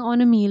cheating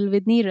on a meal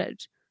with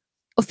Neeraj.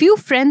 A few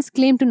friends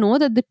claimed to know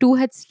that the two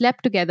had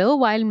slept together,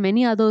 while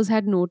many others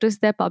had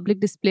noticed their public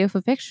display of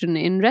affection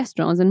in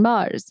restaurants and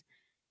bars.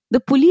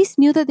 The police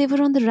knew that they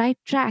were on the right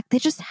track, they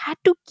just had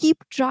to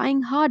keep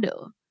trying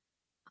harder.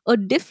 A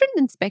different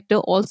inspector,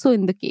 also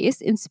in the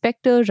case,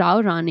 Inspector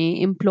Rao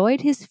Rane,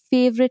 employed his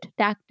favorite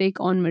tactic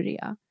on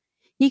Maria.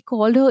 He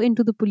called her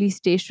into the police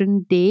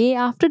station day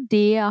after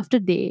day after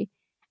day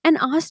and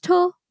asked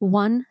her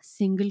one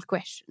single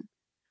question: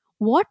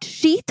 what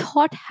she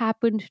thought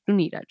happened to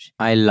Neeraj.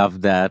 I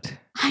love that.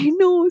 I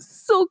know,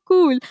 so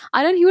cool.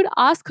 And then he would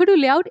ask her to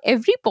lay out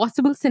every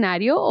possible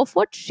scenario of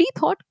what she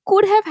thought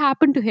could have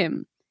happened to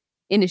him.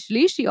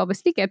 Initially, she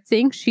obviously kept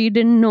saying she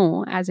didn't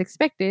know, as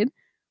expected.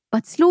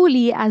 But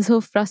slowly, as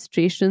her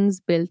frustrations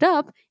built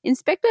up,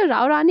 Inspector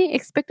Raurani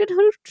expected her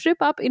to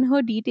trip up in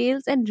her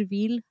details and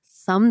reveal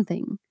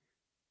something.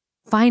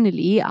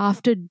 Finally,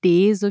 after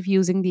days of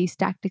using these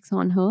tactics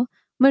on her,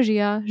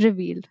 Maria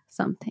revealed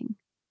something.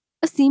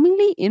 A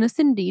seemingly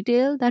innocent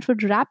detail that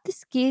would wrap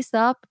this case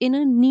up in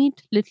a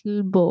neat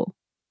little bow.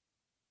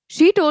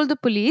 She told the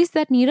police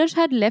that Neeraj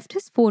had left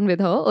his phone with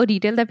her, a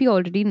detail that we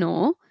already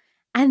know.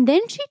 And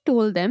then she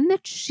told them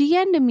that she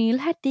and Emil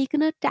had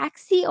taken a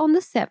taxi on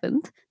the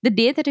 7th, the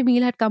day that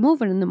Emil had come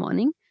over in the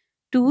morning,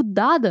 to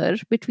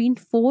Dadar between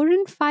 4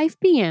 and 5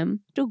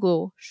 p.m. to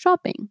go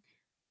shopping.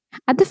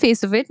 At the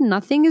face of it,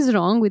 nothing is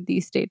wrong with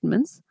these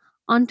statements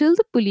until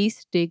the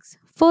police digs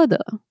further.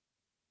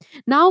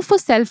 Now, for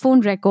cell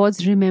phone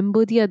records,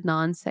 remember the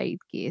Adnan Said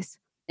case.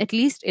 At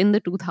least in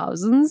the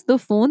 2000s, the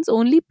phones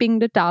only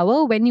pinged a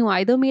tower when you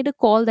either made a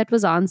call that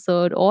was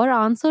answered, or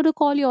answered a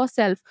call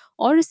yourself,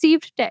 or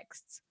received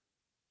texts.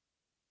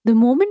 The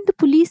moment the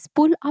police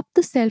pull up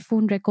the cell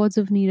phone records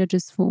of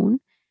Neeraj's phone,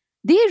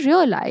 they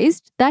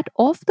realized that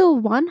of the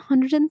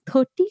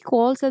 130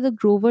 calls that the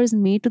Grovers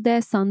made to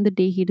their son the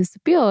day he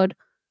disappeared,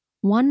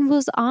 one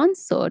was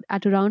answered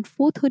at around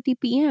 4:30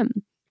 p.m.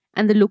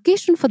 and the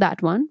location for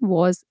that one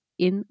was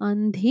in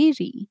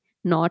Andheri,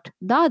 not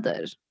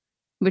Dadar,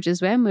 which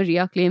is where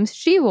Maria claims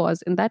she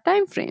was in that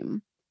time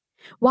frame.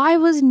 Why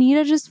was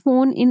Neeraj's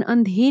phone in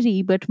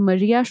Andheri but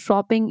Maria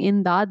shopping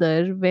in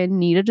Dadar when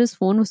Neeraj's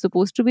phone was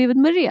supposed to be with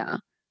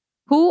Maria?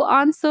 Who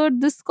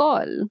answered this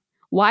call?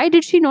 Why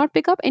did she not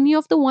pick up any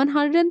of the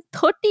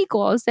 130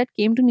 calls that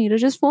came to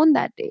Neeraj's phone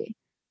that day?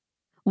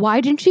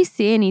 Why didn't she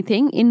say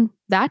anything in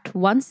that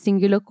one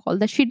singular call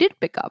that she did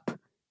pick up?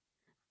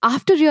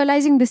 After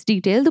realizing this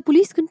detail, the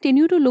police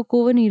continue to look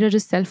over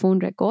Neeraj's cell phone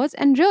records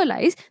and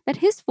realize that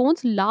his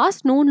phone's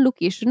last known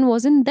location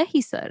was in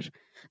Dahisar.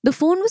 The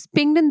phone was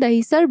pinged in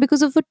Dahisar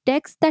because of a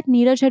text that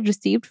Neeraj had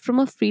received from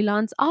a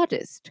freelance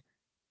artist.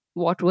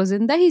 What was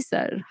in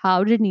Dahisar?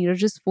 How did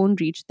Neeraj's phone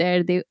reach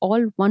there? They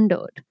all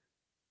wondered.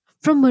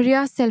 From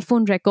Maria's cell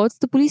phone records,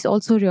 the police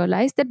also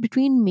realized that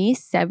between May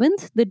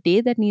 7th, the day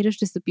that Neeraj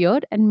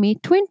disappeared, and May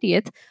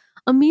 20th,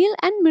 Emil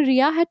and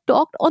Maria had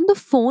talked on the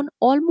phone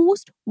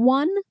almost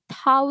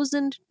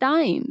 1,000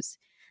 times.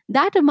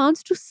 That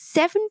amounts to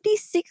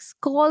 76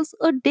 calls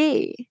a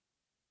day.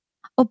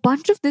 A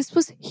bunch of this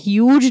was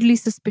hugely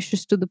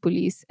suspicious to the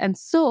police, and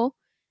so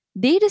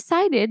they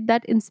decided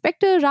that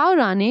Inspector Rao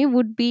Rane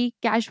would be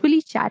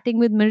casually chatting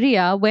with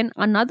Maria when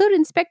another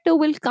inspector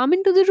will come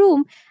into the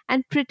room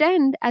and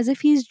pretend as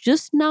if he's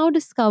just now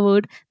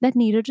discovered that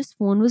Neeraj's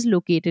phone was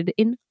located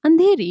in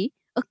Andheri,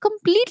 a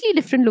completely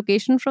different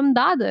location from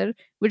Dadar,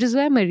 which is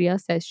where Maria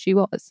says she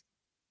was.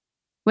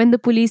 When the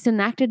police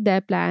enacted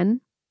their plan,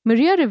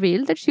 Maria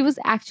revealed that she was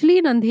actually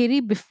in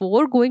Andheri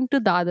before going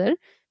to Dadar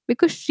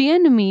because she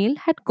and Emil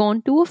had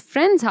gone to a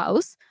friend's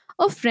house,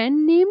 a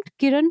friend named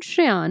Kiran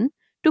Shreyan,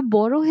 to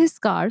borrow his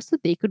car so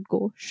they could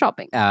go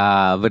shopping.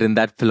 But in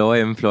that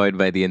ploy employed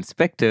by the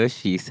inspector,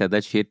 she said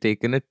that she had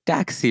taken a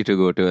taxi to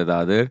go to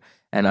Adadar.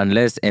 And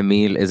unless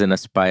Emil is an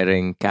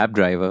aspiring cab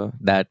driver,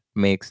 that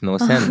makes no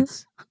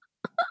sense.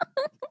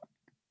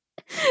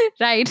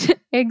 Right,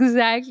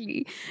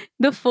 exactly.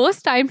 The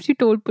first time she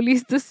told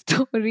police this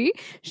story,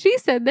 she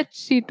said that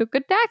she took a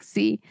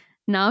taxi.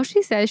 Now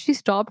she says she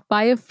stopped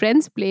by a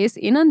friend's place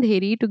in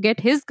Andheri to get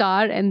his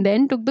car and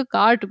then took the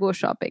car to go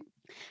shopping.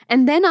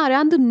 And then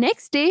Aryan, the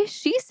next day,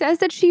 she says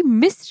that she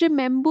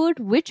misremembered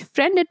which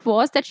friend it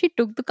was that she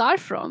took the car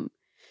from.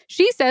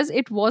 She says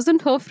it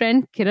wasn't her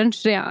friend Kiran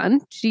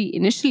Shreyan, she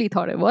initially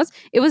thought it was.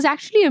 It was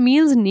actually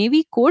Emil's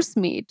Navy course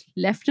mate,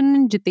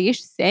 Lieutenant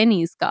Jitesh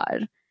Saini's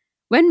car.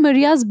 When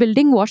Maria's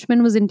building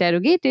watchman was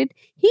interrogated,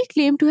 he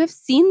claimed to have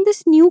seen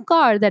this new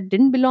car that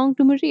didn't belong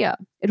to Maria.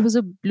 It was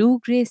a blue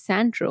grey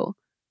Santro.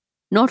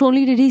 Not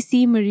only did he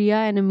see Maria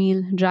and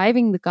Emil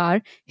driving the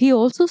car, he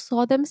also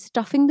saw them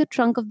stuffing the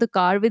trunk of the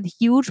car with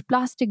huge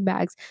plastic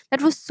bags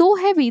that were so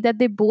heavy that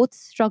they both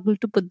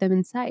struggled to put them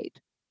inside.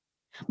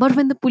 But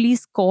when the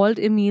police called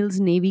Emil's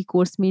Navy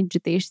course mate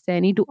Jitesh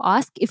Saini to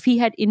ask if he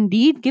had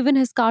indeed given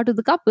his car to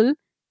the couple,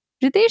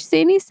 Jitesh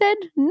Saini said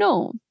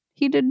no,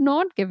 he did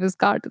not give his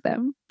car to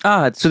them.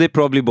 So they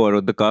probably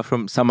borrowed the car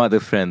from some other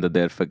friend that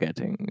they're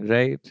forgetting,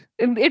 right?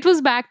 It was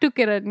back to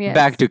Kiran,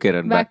 Back yes. to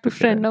Kiran, Back back to to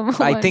friend Kiran.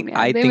 number I one. think Yeah,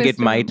 I they think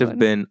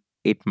misremembered.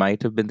 it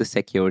might have been the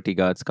security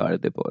guard's car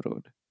they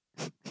borrowed.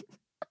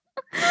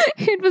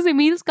 It was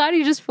Emil's car,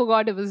 he just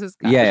forgot it was his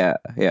car. Yeah.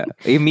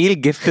 Emil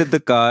gifted the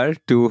car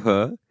to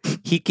her.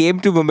 He came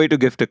to Mumbai to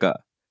gift a car.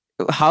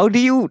 How do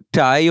you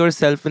tie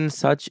yourself in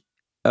such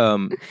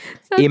um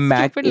Such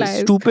stupid lies.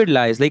 stupid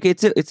lies? Like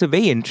it's a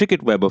very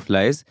intricate web of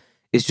lies.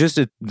 It's just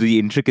that the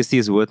intricacy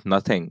is worth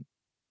nothing.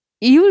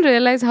 You'll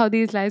realize how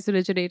these lies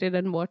originated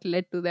and what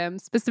led to them,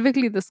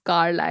 specifically the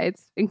scar lie.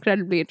 It's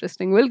incredibly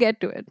interesting. We'll get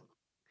to it.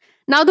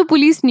 Now, the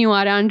police knew,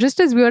 Aryan, just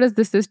as weird as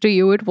this is to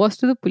you, it was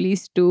to the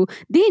police too.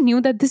 They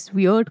knew that this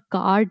weird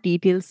car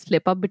detail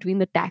slip up between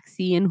the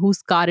taxi and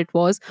whose car it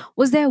was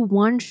their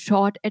one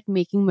shot at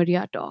making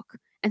Maria talk.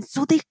 And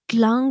so they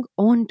clung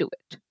on to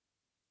it.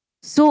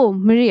 So,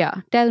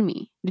 Maria, tell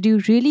me, did you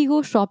really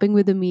go shopping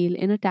with Emil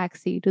in a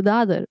taxi to the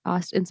other?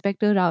 Asked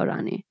Inspector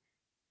Raurane.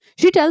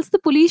 She tells the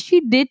police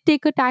she did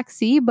take a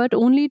taxi, but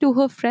only to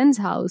her friend's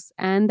house,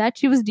 and that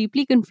she was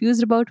deeply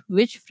confused about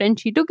which friend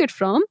she took it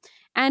from,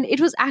 and it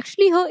was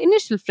actually her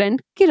initial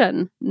friend,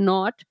 Kiran,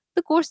 not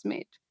the course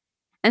mate.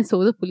 And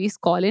so the police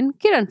call in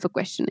Kiran for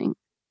questioning.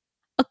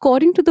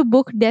 According to the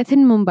book Death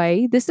in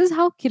Mumbai, this is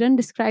how Kiran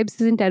describes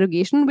his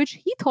interrogation,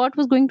 which he thought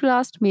was going to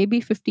last maybe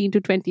 15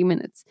 to 20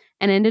 minutes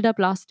and ended up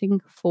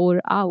lasting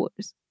 4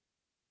 hours.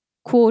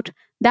 Quote,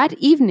 that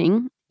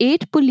evening,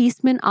 8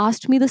 policemen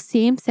asked me the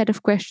same set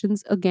of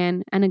questions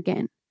again and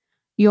again.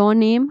 Your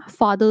name,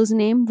 father's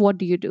name, what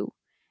do you do?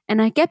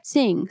 And I kept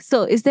saying,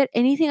 sir, is there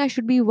anything I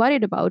should be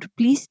worried about?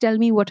 Please tell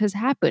me what has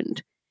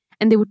happened.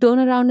 And they would turn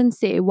around and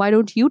say, why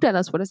don't you tell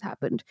us what has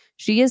happened?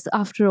 She is,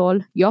 after all,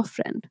 your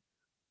friend.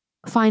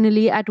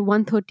 Finally, at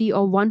 1:30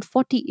 or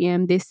 1:40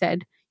 a.m., they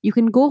said, you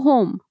can go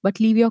home, but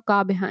leave your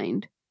car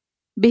behind.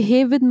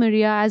 Behave with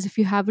Maria as if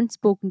you haven't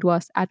spoken to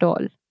us at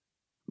all.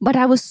 But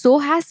I was so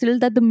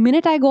hassled that the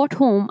minute I got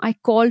home, I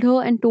called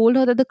her and told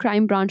her that the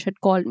crime branch had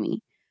called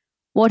me.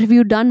 What have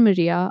you done,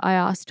 Maria? I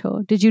asked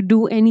her. Did you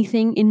do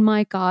anything in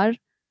my car?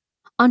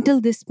 Until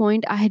this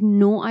point, I had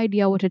no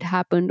idea what had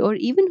happened or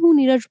even who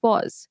Neeraj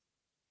was.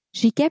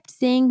 She kept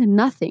saying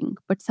nothing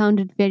but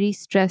sounded very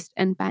stressed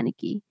and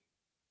panicky.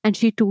 And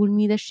she told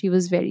me that she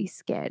was very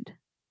scared.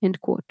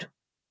 End quote.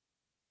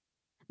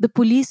 The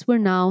police were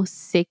now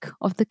sick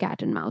of the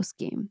cat and mouse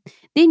game.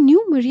 They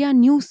knew Maria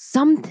knew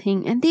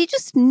something and they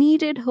just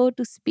needed her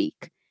to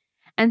speak.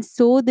 And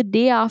so the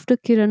day after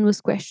Kiran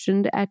was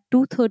questioned at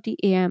 2:30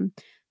 a.m.,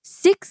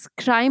 6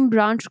 crime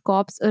branch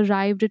cops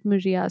arrived at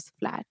Maria's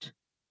flat.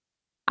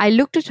 I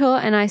looked at her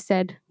and I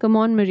said, "Come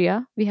on,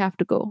 Maria, we have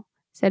to go,"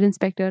 said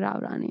Inspector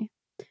Raurani.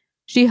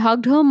 She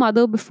hugged her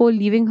mother before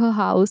leaving her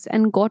house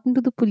and got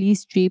into the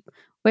police jeep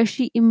where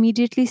she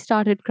immediately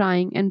started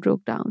crying and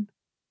broke down.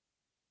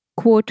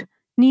 Quote,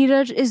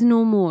 Neeraj is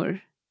no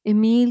more.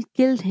 Emil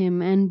killed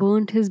him and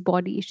burnt his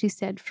body, she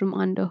said from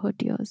under her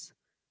tears.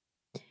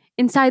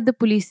 Inside the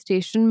police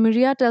station,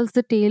 Maria tells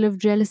the tale of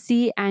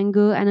jealousy,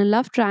 anger, and a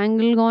love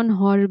triangle gone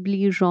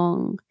horribly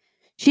wrong.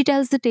 She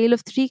tells the tale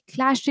of 3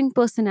 clashing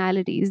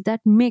personalities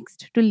that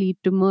mixed to lead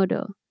to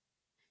murder.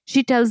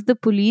 She tells the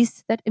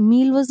police that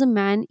Emil was a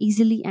man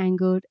easily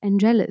angered and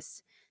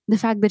jealous. The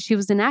fact that she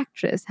was an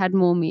actress, had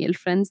more male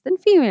friends than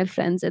female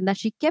friends, and that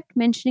she kept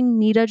mentioning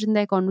Neeraj in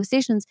their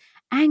conversations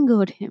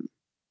angered him.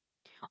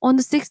 On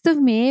the 6th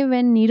of May,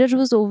 when Neeraj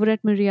was over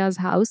at Maria's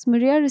house,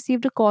 Maria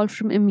received a call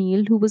from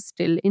Emil, who was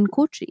still in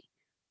Kochi.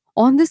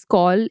 On this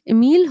call,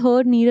 Emil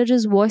heard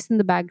Neeraj's voice in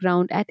the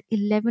background at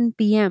 11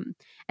 p.m.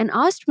 and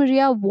asked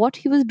Maria what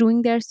he was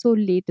doing there so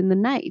late in the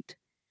night.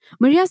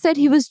 Maria said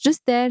he was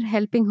just there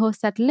helping her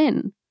settle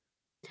in.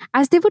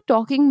 As they were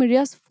talking,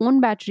 Maria's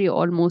phone battery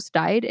almost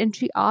died and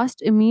she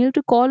asked Emil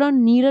to call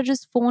on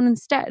Neeraj's phone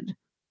instead.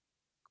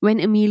 When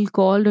Emil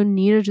called on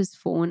Neeraj's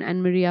phone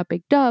and Maria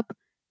picked up,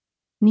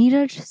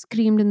 Neeraj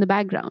screamed in the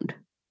background.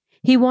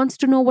 He wants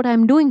to know what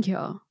I'm doing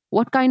here.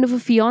 What kind of a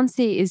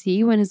fiance is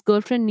he when his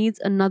girlfriend needs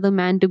another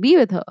man to be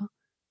with her?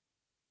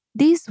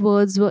 These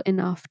words were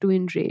enough to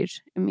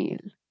enrage Emil.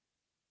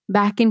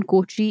 Back in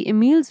Kochi,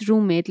 Emil's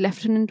roommate,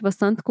 Lieutenant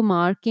Vasant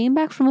Kumar, came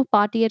back from a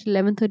party at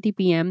 11:30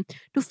 p.m.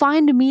 to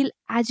find Emil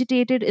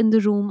agitated in the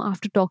room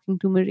after talking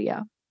to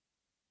Maria.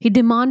 He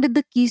demanded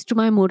the keys to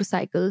my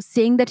motorcycle,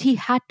 saying that he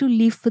had to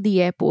leave for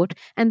the airport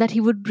and that he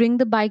would bring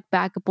the bike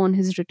back upon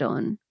his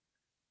return.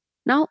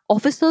 Now,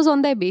 officers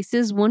on their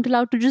bases weren't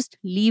allowed to just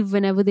leave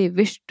whenever they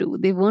wished to.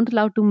 They weren't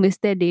allowed to miss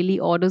their daily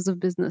orders of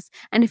business.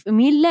 And if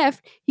Emil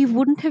left, he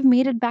wouldn't have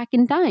made it back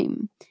in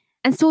time.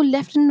 And so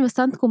Lieutenant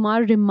Vasant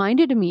Kumar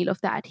reminded Emil of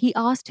that. He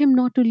asked him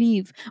not to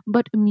leave,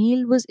 but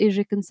Emil was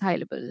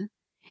irreconcilable.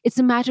 It's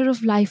a matter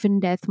of life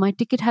and death. My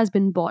ticket has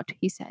been bought,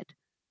 he said.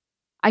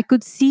 I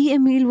could see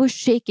Emil was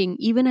shaking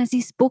even as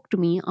he spoke to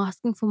me,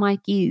 asking for my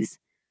keys.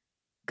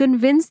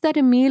 Convinced that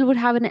Emil would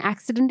have an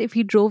accident if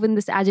he drove in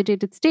this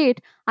agitated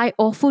state, I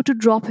offered to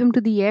drop him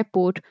to the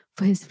airport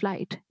for his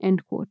flight.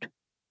 End quote.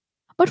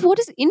 But what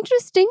is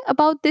interesting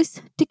about this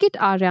ticket,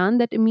 Aryan,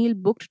 that Emil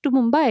booked to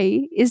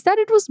Mumbai is that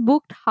it was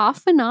booked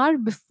half an hour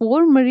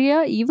before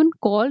Maria even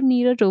called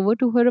Neeraj over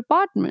to her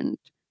apartment.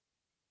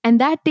 And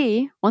that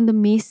day, on the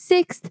May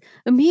 6th,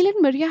 Emil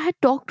and Maria had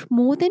talked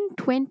more than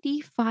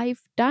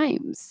 25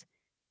 times.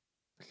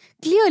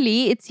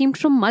 Clearly, it seemed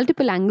from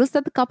multiple angles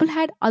that the couple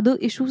had other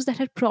issues that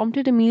had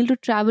prompted Emil to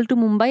travel to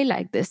Mumbai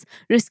like this,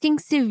 risking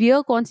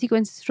severe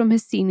consequences from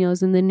his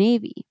seniors in the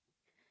Navy.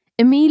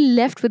 Emil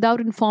left without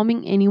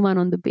informing anyone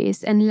on the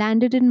base and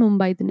landed in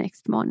Mumbai the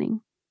next morning.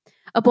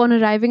 Upon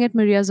arriving at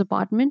Maria's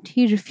apartment,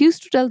 he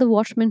refused to tell the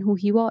watchman who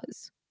he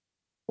was.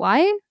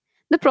 Why?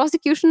 The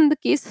prosecution in the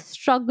case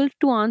struggled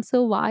to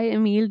answer why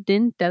Emil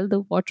didn't tell the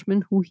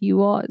watchman who he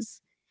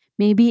was.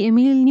 Maybe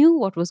Emil knew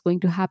what was going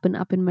to happen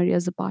up in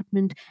Maria's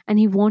apartment and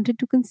he wanted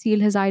to conceal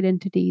his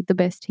identity the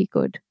best he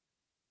could.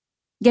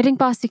 Getting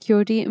past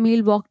security,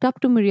 Emil walked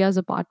up to Maria's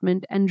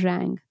apartment and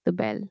rang the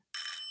bell.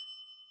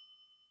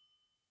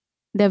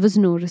 There was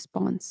no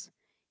response.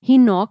 He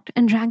knocked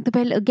and rang the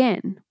bell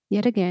again.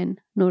 Yet again,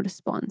 no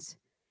response.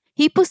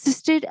 He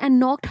persisted and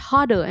knocked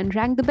harder and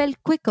rang the bell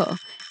quicker,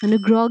 and a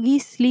groggy,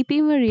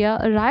 sleepy Maria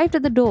arrived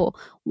at the door,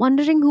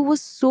 wondering who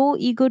was so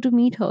eager to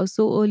meet her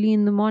so early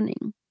in the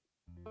morning.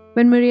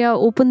 When Maria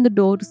opened the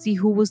door to see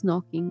who was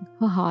knocking,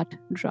 her heart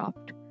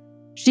dropped.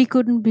 She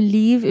couldn't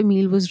believe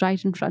Emil was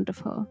right in front of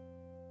her.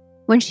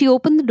 When she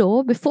opened the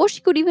door, before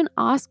she could even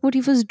ask what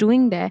he was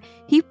doing there,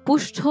 he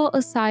pushed her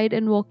aside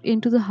and walked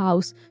into the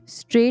house,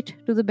 straight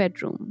to the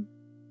bedroom.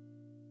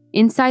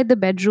 Inside the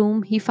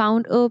bedroom, he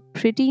found a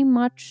pretty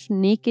much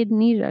naked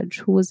Neeraj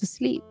who was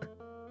asleep.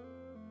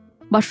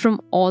 But from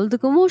all the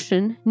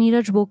commotion,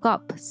 Neeraj woke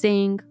up,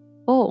 saying,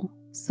 "Oh,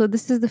 so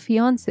this is the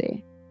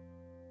fiance."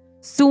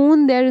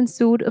 Soon there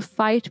ensued a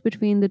fight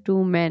between the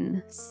two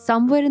men.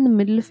 Somewhere in the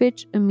middle of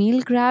it,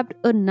 Emil grabbed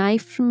a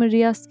knife from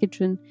Maria's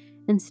kitchen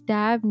and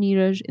stabbed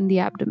Neeraj in the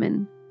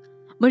abdomen.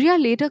 Maria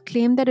later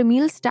claimed that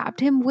Emil stabbed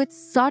him with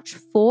such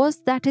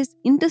force that his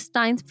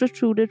intestines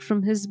protruded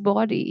from his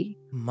body.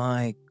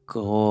 My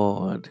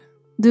God.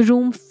 The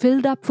room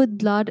filled up with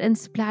blood, and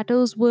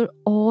splatters were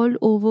all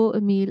over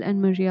Emil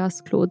and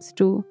Maria's clothes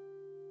too.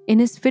 In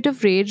his fit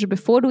of rage,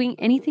 before doing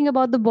anything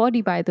about the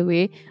body, by the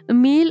way,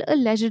 Emil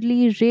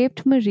allegedly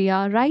raped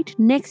Maria right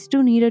next to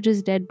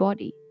Neeraj's dead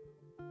body.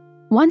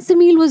 Once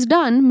Emil was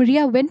done,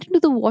 Maria went into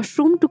the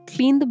washroom to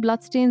clean the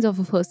bloodstains off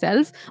of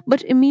herself,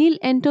 but Emil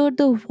entered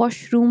the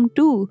washroom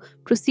too,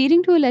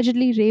 proceeding to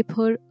allegedly rape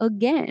her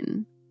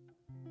again.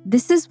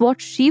 This is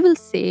what she will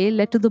say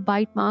led to the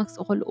bite marks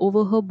all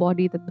over her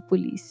body that the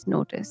police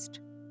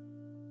noticed.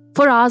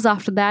 For hours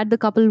after that, the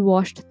couple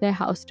washed their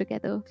house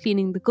together,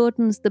 cleaning the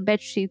curtains, the bed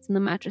sheets, and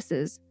the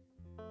mattresses.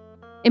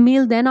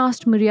 Emil then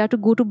asked Maria to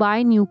go to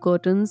buy new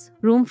curtains,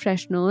 room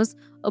fresheners,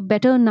 a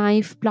better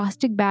knife,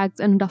 plastic bags,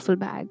 and a duffel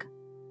bag.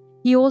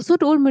 He also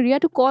told Maria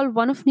to call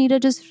one of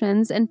Neeraj's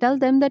friends and tell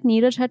them that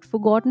Neeraj had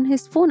forgotten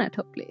his phone at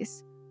her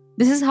place.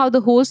 This is how the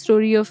whole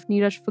story of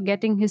Neeraj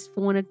forgetting his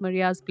phone at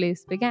Maria's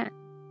place began.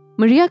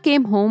 Maria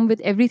came home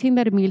with everything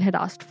that Emil had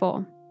asked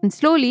for, and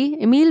slowly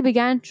Emil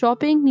began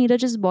chopping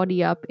Neeraj's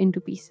body up into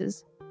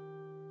pieces.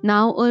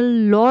 Now, a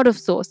lot of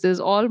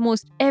sources,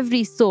 almost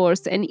every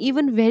source, and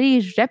even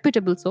very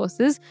reputable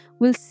sources,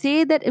 will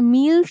say that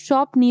Emil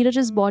chopped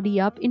Neeraj's body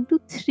up into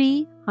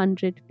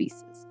 300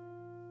 pieces.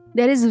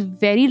 There is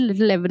very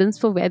little evidence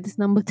for where this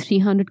number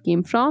 300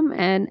 came from,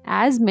 and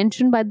as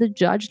mentioned by the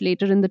judge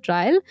later in the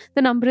trial,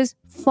 the number is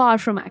far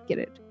from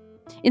accurate.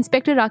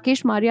 Inspector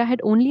Rakesh Maria had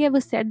only ever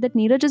said that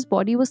Neeraj's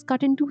body was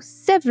cut into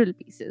several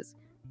pieces,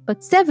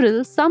 but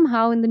several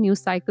somehow in the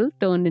news cycle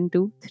turned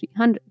into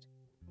 300.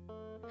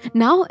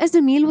 Now, as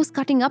Emil was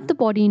cutting up the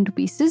body into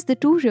pieces, the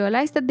two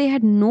realized that they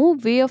had no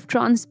way of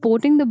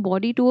transporting the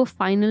body to a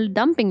final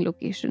dumping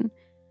location.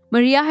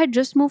 Maria had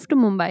just moved to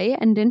Mumbai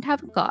and didn't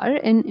have a car,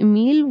 and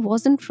Emil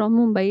wasn't from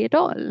Mumbai at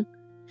all.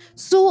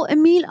 So,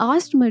 Emil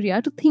asked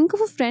Maria to think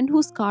of a friend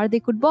whose car they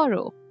could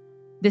borrow.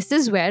 This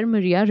is where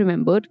Maria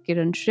remembered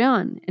Kiran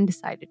Shreyan and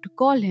decided to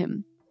call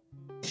him.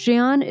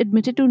 Shreyan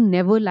admitted to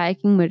never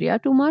liking Maria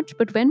too much,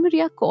 but when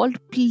Maria called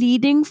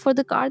pleading for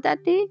the car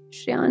that day,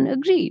 Shreyan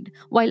agreed,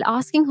 while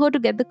asking her to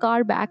get the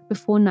car back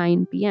before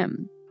 9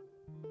 pm.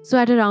 So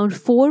at around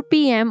 4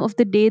 pm of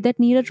the day that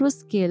Neeraj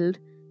was killed,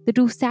 the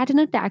two sat in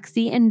a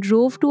taxi and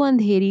drove to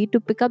Andheri to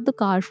pick up the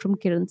car from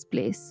Kiran's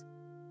place.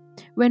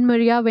 When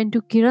Maria went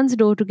to Kiran's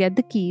door to get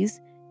the keys,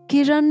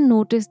 Kiran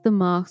noticed the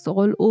marks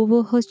all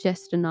over her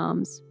chest and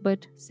arms,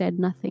 but said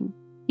nothing.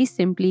 He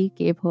simply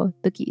gave her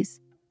the keys.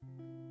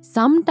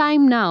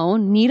 Sometime now,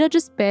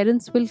 Neeraj's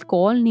parents will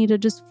call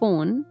Neeraj's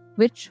phone,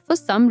 which for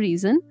some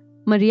reason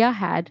Maria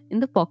had in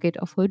the pocket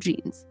of her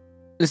jeans.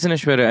 Listen,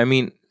 Ashwarya, I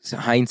mean,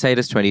 hindsight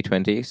is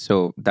 2020,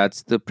 so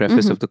that's the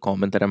preface Mhm. of the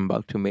comment that I'm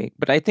about to make.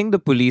 But I think the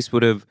police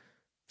would have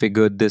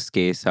figured this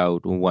case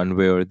out one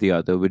way or the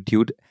other with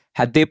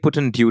had they put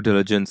in due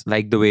diligence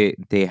like the way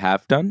they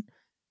have done,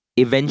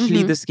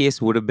 eventually Mhm. this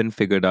case would have been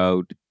figured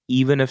out,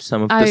 even if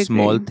some of I the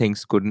small agree.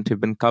 things couldn't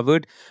have been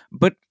covered.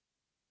 But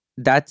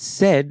that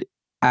said,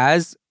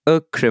 as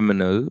a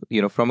criminal,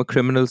 from a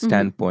criminal Mhm.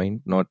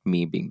 standpoint, not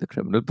me being the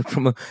criminal, but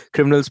from a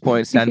criminal's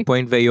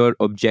standpoint, where your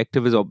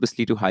objective is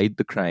obviously to hide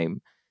the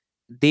crime,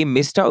 they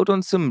missed out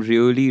on some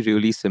really,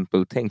 really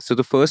simple things. So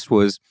the first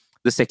was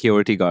the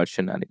security guard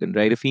shenanigan,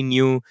 right? If he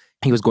knew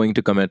he was going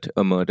to commit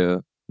a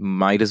murder,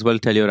 might as well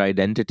tell your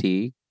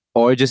identity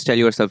or just tell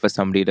yourself as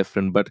somebody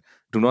different, but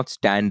do not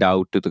stand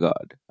out to the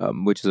guard,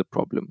 which is a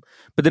problem.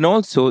 But then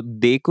also,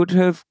 they could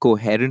have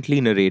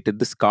coherently narrated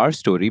the Scar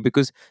story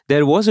because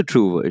there was a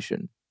true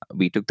version.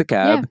 We took the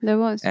Yeah, cab there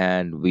was.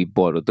 and we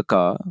borrowed the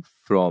car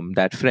from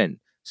that friend.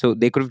 So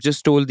they could have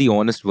just told the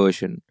honest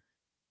version.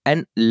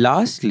 And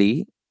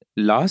lastly,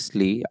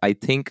 I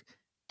think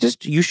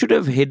just you should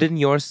have hidden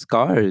your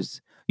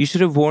scars. You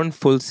should have worn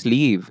full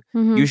sleeve.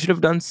 You Mhm. should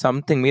have done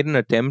something, made an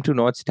attempt to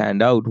not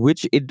stand out,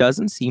 which it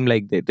doesn't seem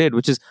like they did,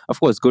 which is, of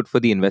course, good for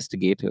the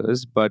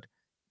investigators, but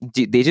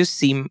they just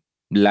seem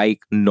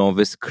like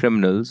novice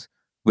criminals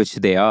which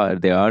they are.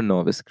 They are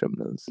novice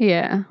criminals.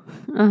 Yeah.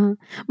 Uh-huh.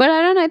 But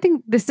I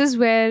think this is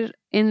where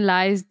in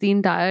lies the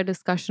entire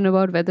discussion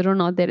about whether or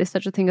not there is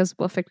such a thing as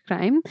perfect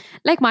crime.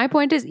 Like, my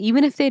point is,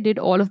 even if they did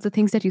all of the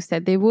things that you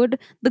said they would,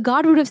 the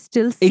guard would have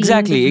still seen the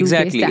Exactly, blue gray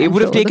exactly. It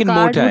would have Sandro. The taken more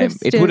guard would have time.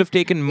 It would still, have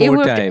taken it more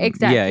would have, time.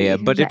 Yeah, yeah.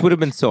 exactly, But it would have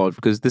been right. solved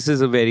because this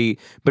is a very.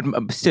 But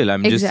still,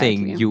 I'm just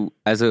saying, Exactly. you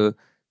as a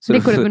sort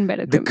They could have of been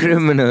better the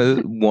criminals.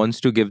 criminal wants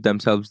to give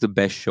themselves the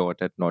best shot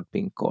at not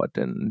being caught,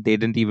 and they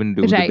didn't even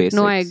do the Right.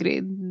 No, I basics.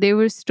 agree. They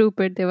were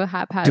stupid. They were Do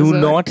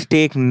haphazard. not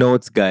take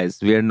notes, guys.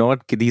 We are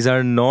not. These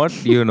are not.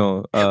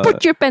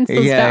 Put your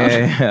pencils Yeah, down.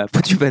 yeah, yeah.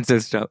 Put your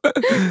pencils down.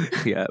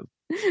 Yeah.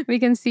 We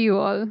can see you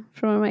all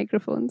from our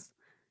microphones.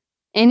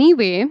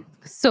 Anyway,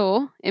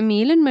 so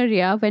Emil and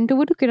Maria went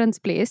over to Kiran's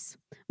place.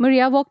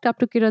 Maria walked up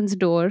to Kiran's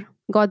door,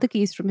 got the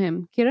keys from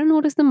him. Kiran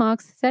noticed the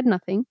marks, said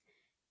nothing.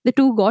 The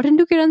two got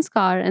into Kiran's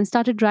car and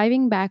started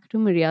driving back to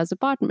Maria's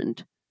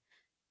apartment.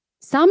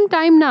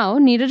 Sometime now,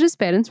 Neeraj's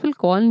parents will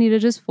call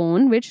Neeraj's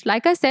phone, which,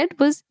 like I said,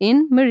 was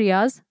in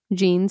Maria's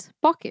jeans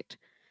pocket.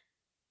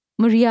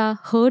 Maria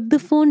heard the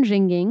phone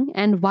ringing,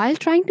 and while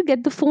trying to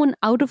get the phone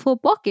out of her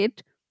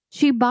pocket,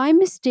 she by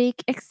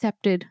mistake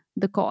accepted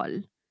the call,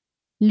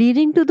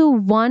 leading to the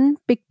one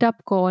picked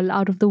up call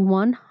out of the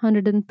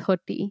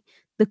 130,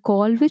 the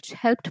call which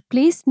helped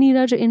place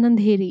Neeraj in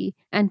Andheri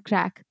and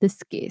crack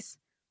this case.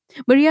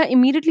 Maria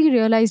immediately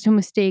realized her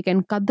mistake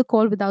and cut the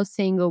call without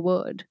saying a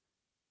word.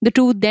 The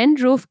two then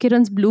drove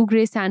Kiran's blue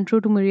grey Santro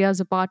to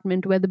Maria's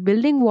apartment, where the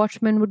building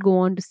watchman would go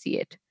on to see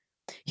it.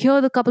 Here,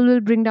 the couple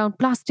will bring down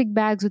plastic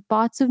bags with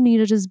parts of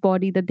Neeraj's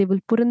body that they will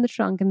put in the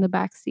trunk in the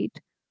back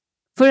seat.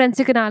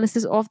 Forensic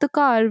analysis of the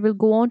car will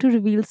go on to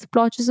reveal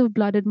splotches of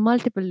blood at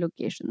multiple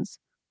locations.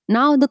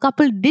 Now, the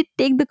couple did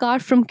take the car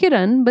from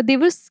Kiran, but they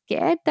were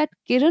scared that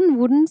Kiran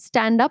wouldn't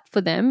stand up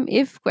for them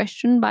if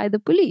questioned by the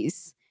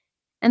police.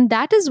 And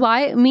that is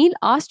why Emil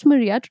asked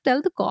Maria to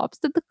tell the cops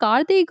that the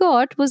car they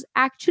got was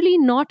actually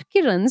not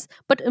Kiran's,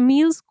 but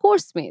Emil's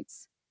course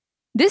mate's.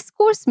 This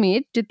course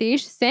mate,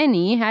 Jitesh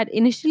Saini, had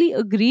initially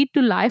agreed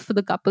to lie for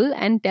the couple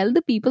and tell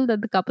the people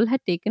that the couple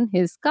had taken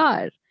his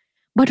car.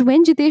 But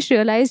when Jitesh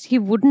realized he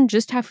wouldn't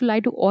just have to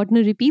lie to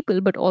ordinary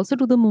people but also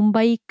to the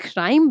Mumbai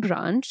crime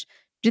branch,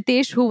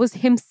 Jitesh, who was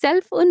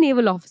himself a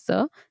naval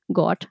officer,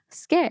 got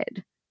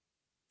scared.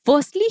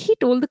 Firstly, he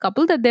told the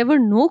couple that there were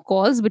no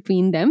calls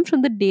between them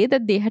from the day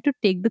that they had to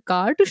take the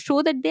car to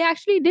show that they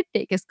actually did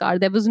take his car.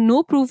 There was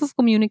no proof of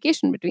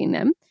communication between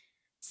them.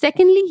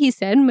 Secondly, he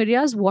said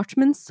Maria's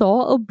watchman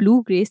saw a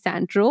blue grey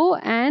Santro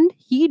and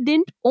he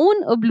didn't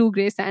own a blue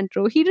grey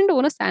Santro. He didn't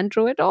own a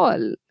Santro at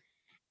all.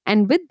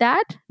 And with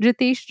that,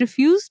 Ritesh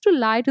refused to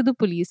lie to the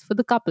police for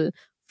the couple,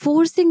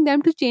 forcing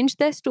them to change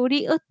their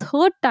story a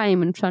third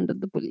time in front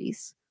of the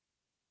police.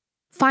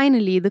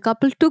 Finally, the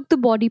couple took the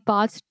body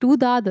parts to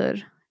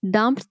Dadar,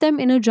 dumped them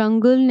in a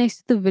jungle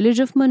next to the village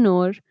of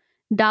Manor,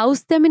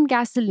 doused them in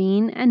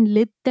gasoline, and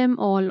lit them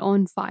all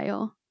on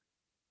fire.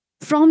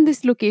 From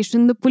this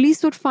location, the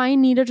police would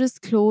find Neeraj's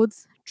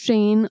clothes,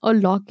 chain, a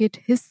locket,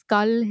 his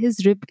skull, his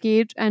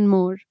ribcage, and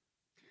more.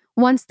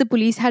 Once the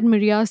police had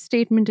Maria's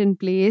statement in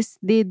place,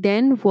 they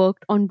then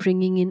worked on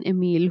bringing in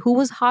Emil, who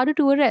was harder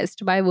to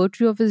arrest by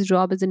virtue of his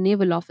job as a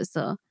naval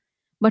officer.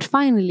 But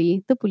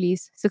finally, the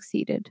police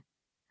succeeded.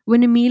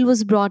 When Emil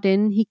was brought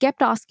in, he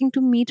kept asking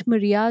to meet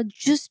Maria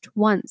just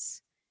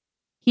once.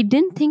 He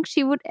didn't think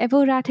she would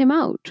ever rat him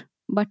out,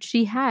 but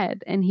she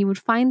had, and he would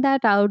find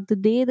that out the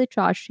day the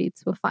charge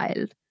sheets were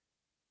filed.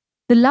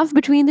 The love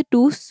between the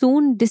two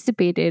soon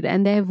dissipated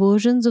and their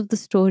versions of the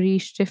story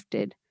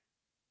shifted.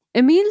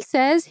 Emil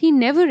says he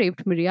never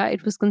raped Maria,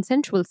 it was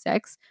consensual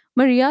sex.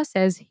 Maria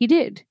says he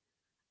did.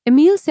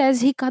 Emil says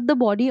he cut the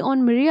body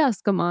on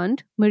Maria's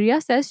command. Maria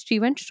says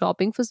she went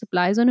shopping for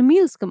supplies on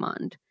Emil's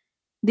command.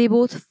 They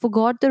both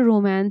forgot the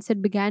romance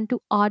and began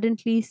to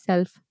ardently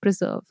self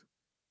preserve.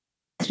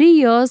 3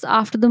 years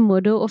after the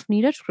murder of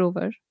Neeraj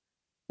Grover,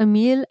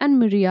 Emil and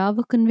Maria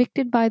were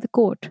convicted by the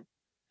court.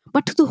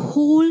 But to the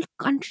whole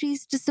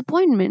country's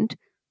disappointment,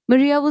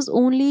 Maria was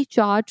only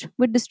charged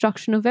with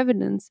destruction of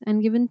evidence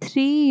and given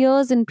 3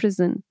 years in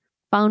prison,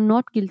 found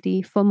not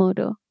guilty for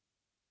murder.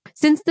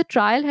 Since the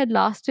trial had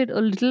lasted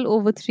a little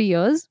over 3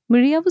 years,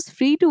 Maria was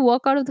free to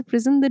walk out of the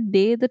prison the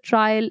day the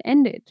trial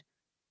ended.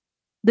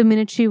 The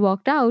minute she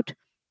walked out,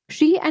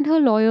 she and her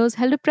lawyers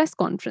held a press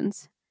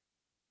conference.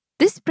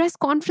 This press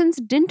conference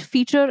didn't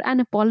feature an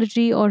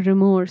apology or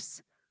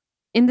remorse.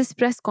 In this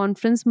press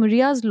conference,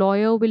 Maria's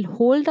lawyer will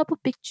hold up a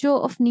picture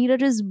of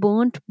Neeraj's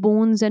burnt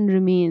bones and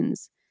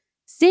remains,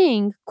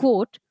 saying,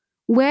 quote,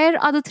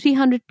 "Where are the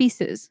 300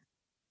 pieces?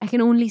 I can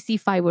only see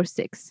 5 or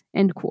 6,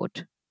 end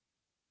quote."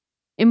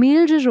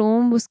 Emile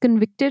Jerome was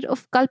convicted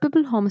of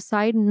culpable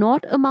homicide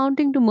not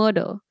amounting to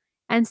murder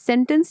and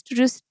sentenced to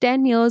just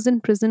 10 years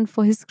in prison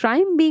for his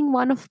crime being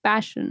one of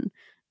passion,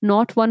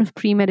 not one of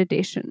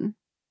premeditation.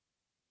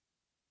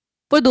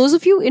 For those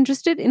of you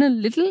interested in a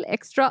little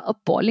extra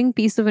appalling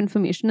piece of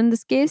information in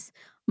this case,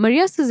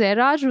 Maria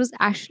Suzeraj was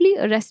actually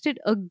arrested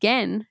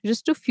again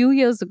just a few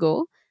years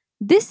ago,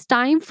 This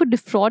time for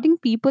defrauding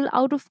people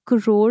out of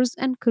crores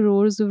and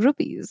crores of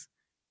rupees.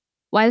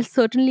 While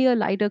certainly a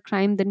lighter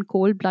crime than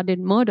cold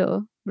blooded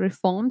murder,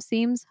 reform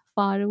seems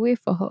far away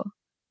for her.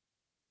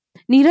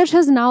 Neeraj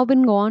has now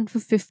been gone for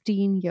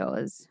 15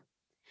 years.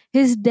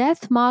 His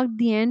death marked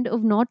the end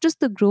of not just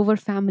the Grover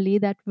family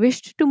that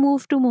wished to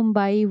move to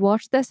Mumbai,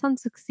 watch their son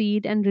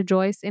succeed, and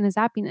rejoice in his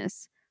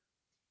happiness.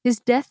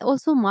 His death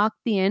also marked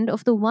the end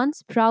of the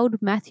once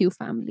proud Matthew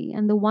family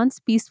and the once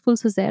peaceful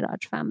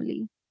Suzairaj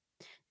family.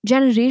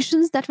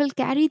 Generations that will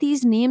carry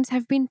these names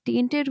have been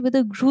tainted with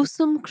a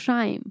gruesome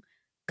crime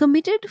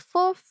committed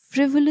for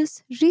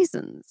frivolous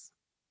reasons.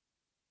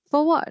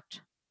 For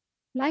what?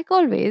 Like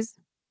always,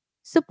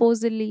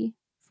 supposedly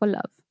for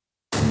love.